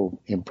so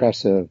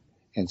impressive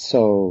and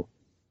so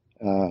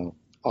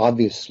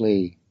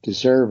obviously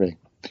deserving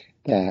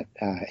that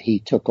he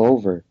took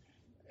over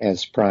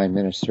as Prime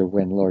Minister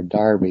when Lord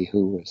Derby,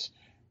 who was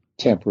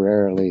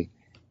temporarily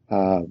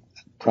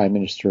Prime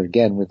Minister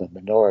again with a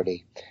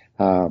minority,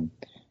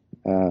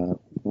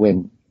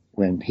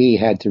 when he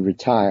had to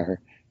retire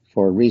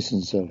for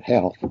reasons of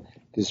health,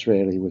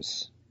 Disraeli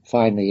was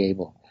finally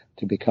able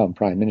to become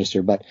Prime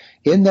Minister. But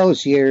in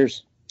those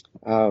years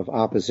of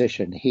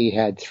opposition, he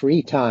had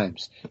 3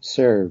 times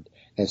served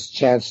as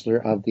Chancellor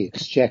of the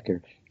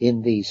Exchequer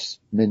in these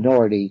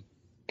minority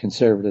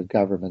Conservative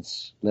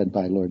governments led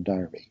by Lord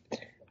Derby.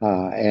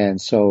 And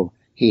so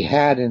he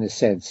had, in a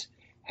sense,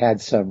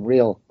 had some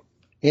real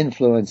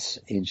influence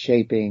in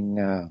shaping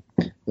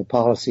the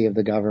policy of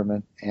the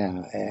government,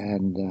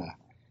 and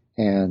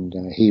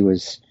he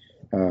was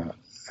a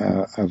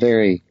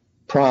very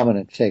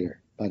prominent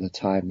figure by the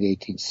time the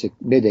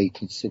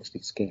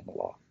mid-1860s came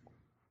along.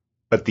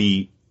 But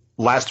the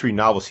last 3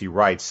 novels he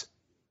writes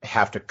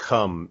have to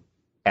come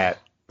at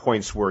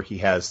points where he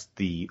has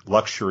the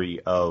luxury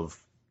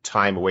of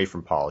time away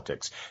from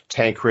politics.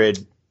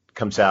 Tancred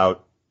comes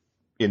out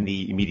in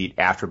the immediate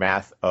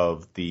aftermath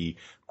of the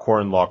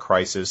Corn Law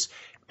crisis,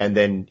 and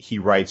then he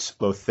writes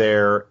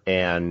Lothair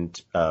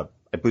and I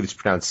believe it's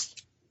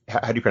pronounced, how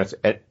do you pronounce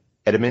it?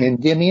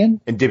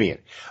 Endymion? Endymion.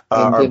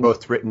 Are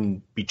both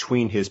written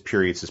between his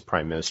periods as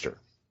Prime Minister.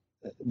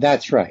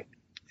 That's right.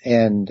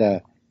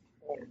 And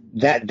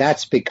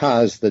that's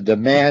because the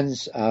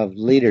demands of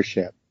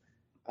leadership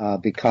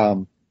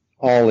become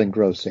all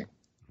engrossing.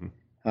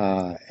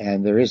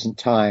 And there isn't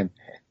time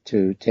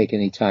to take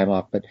any time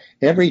off. But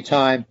every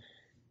time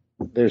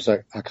there's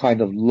a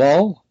kind of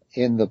lull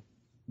in the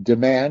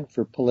demand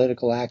for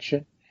political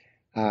action,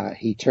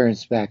 he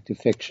turns back to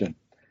fiction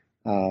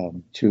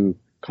to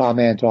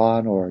comment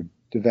on or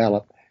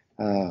develop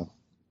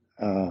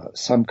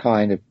some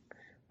kind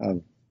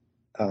of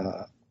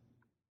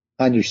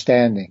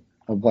understanding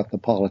of what the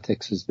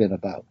politics has been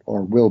about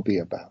or will be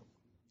about.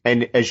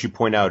 And as you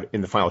point out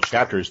in the final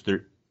chapters,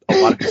 there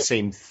a lot of the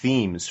same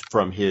themes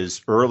from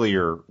his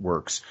earlier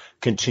works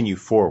continue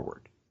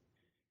forward.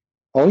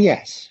 Oh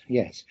yes,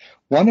 yes.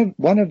 One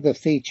of the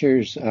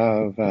features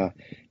of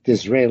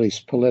Disraeli's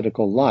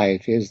political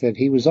life is that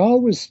he was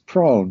always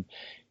prone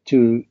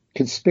to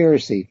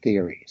conspiracy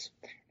theories,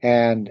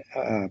 and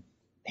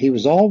he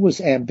was always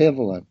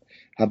ambivalent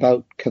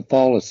about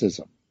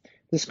Catholicism.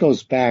 This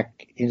goes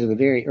back into the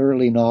very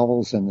early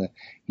novels and the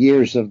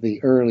years of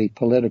the early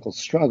political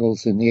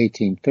struggles in the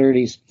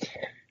 1830s.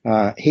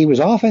 He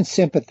was often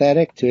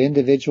sympathetic to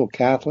individual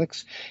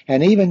Catholics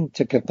and even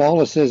to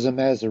Catholicism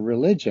as a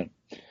religion,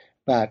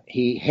 but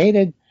he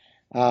hated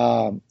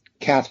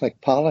Catholic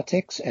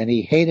politics and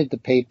he hated the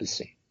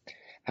papacy.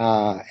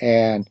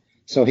 And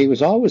so he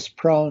was always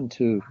prone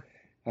to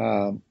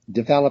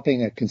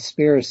developing a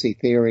conspiracy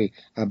theory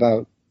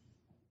about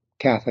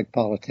Catholic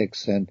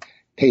politics and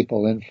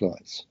papal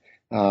influence.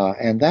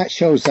 And that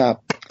shows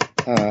up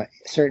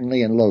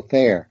certainly in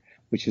Lothair,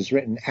 which was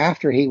written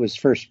after he was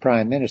first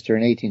prime minister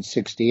in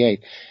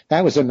 1868.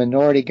 That was a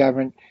minority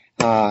government,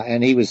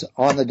 and he was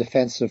on the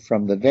defensive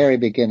from the very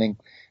beginning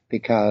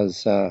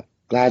because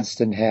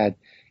Gladstone had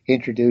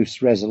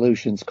introduced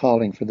resolutions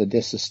calling for the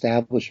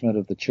disestablishment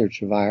of the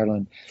Church of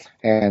Ireland.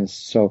 And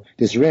so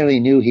Disraeli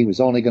knew he was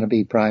only going to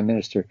be prime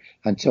minister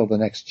until the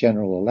next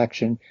general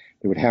election.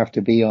 There would have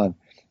to be on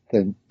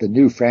the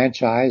new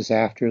franchise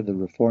after the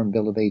Reform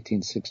Bill of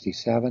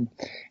 1867,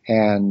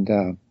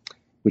 and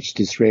which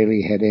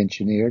Disraeli had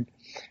engineered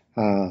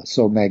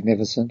so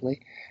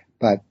magnificently.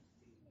 But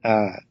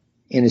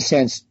in a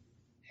sense,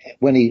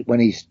 when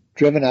he's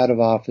driven out of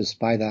office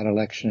by that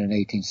election in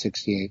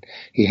 1868,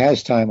 he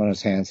has time on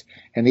his hands,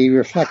 and he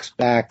reflects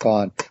back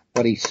on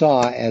what he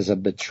saw as a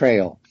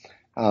betrayal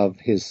of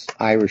his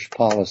Irish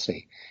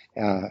policy,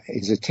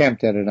 his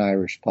attempt at an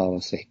Irish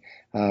policy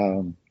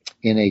in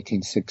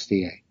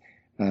 1868.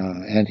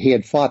 And he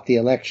had fought the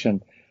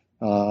election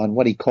on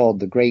what he called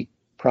the Great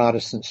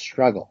Protestant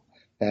Struggle.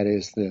 That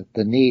is the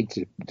need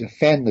to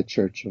defend the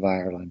Church of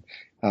Ireland,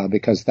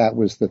 because that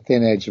was the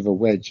thin edge of a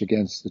wedge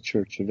against the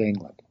Church of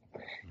England.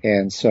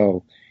 And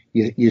so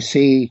you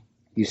see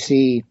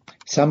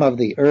some of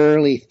the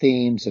early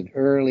themes and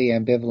early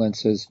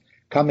ambivalences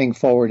coming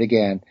forward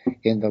again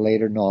in the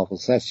later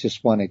novels. That's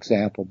just one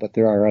example, but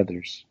there are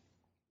others.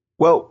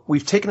 Well,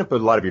 we've taken up a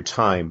lot of your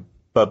time,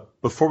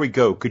 but before we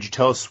go, could you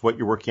tell us what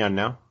you're working on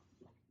now?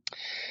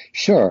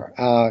 Sure.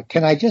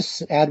 Can I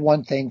just add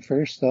one thing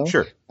first, though?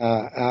 Sure.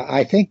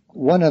 I think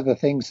one of the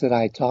things that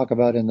I talk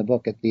about in the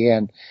book at the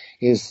end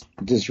is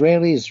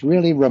Disraeli's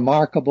really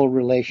remarkable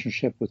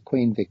relationship with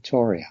Queen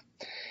Victoria.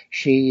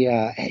 She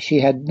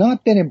had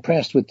not been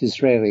impressed with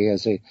Disraeli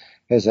as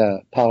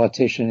a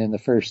politician in the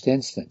first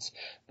instance,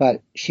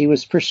 but she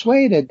was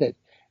persuaded that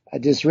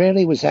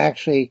Disraeli was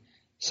actually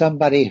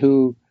somebody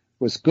who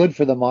was good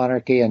for the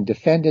monarchy and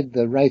defended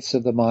the rights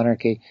of the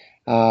monarchy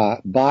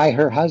by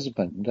her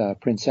husband,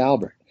 Prince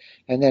Albert.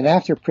 And then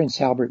after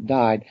Prince Albert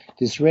died,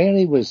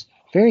 Disraeli was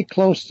very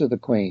close to the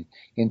Queen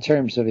in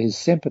terms of his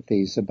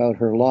sympathies about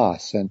her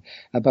loss and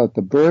about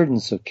the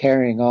burdens of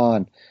carrying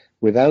on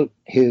without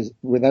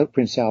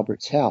Prince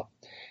Albert's help.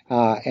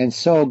 And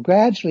so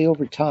gradually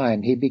over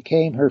time, he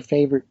became her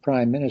favorite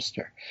prime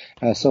minister,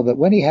 so that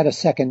when he had a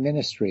second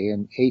ministry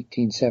in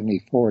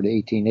 1874 to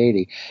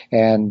 1880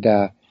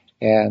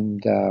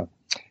 and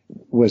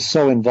was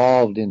so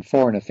involved in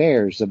foreign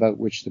affairs about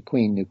which the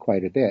Queen knew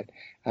quite a bit,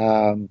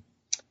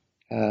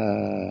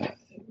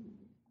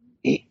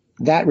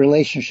 that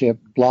relationship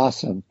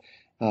blossomed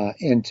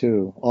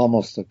into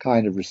almost a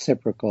kind of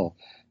reciprocal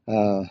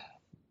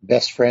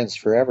best friends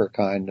forever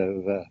kind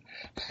of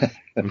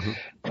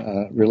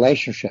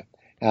relationship.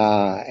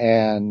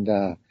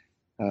 And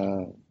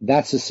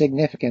that's a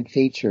significant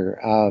feature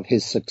of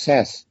his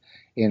success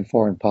in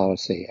foreign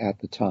policy at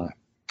the time.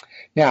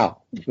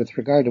 Now, with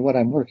regard to what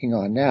I'm working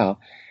on now,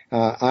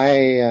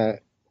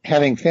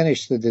 having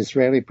finished the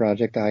Disraeli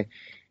project, I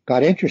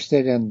got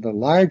interested in the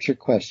larger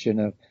question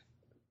of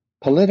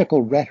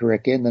political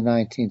rhetoric in the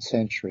 19th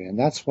century, and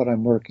that's what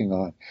I'm working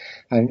on.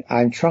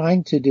 I'm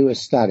trying to do a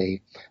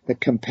study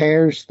that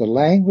compares the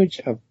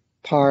language of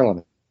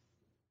Parliament,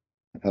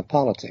 of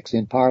politics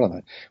in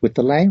Parliament, with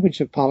the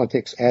language of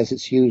politics as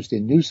it's used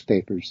in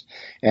newspapers,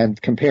 and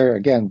compare,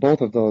 again,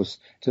 both of those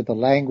to the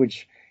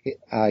language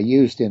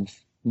used in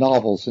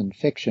novels and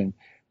fiction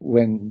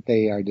when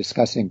they are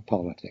discussing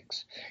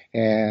politics.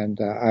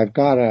 And I've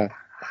got a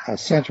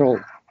central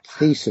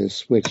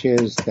thesis, which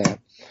is that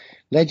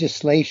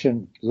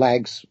legislation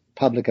lags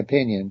public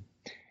opinion,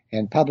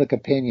 and public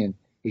opinion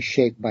is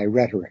shaped by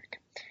rhetoric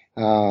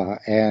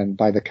and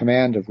by the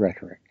command of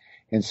rhetoric.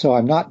 And so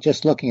I'm not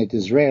just looking at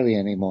Disraeli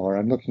anymore.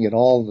 I'm looking at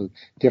all the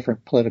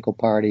different political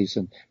parties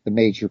and the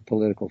major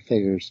political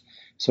figures.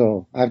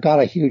 So I've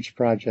got a huge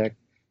project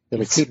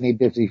that'll keep me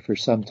busy for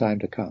some time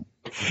to come.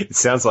 It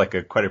sounds like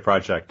quite a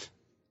project.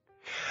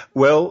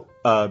 Well,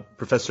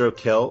 Professor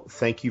O'Kell,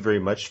 thank you very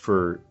much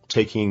for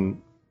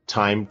taking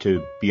time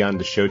to be on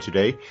the show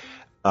today.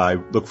 I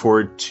look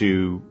forward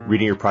to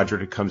reading your project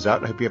when it comes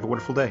out. I hope you have a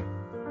wonderful day.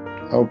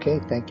 Okay,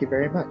 thank you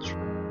very much.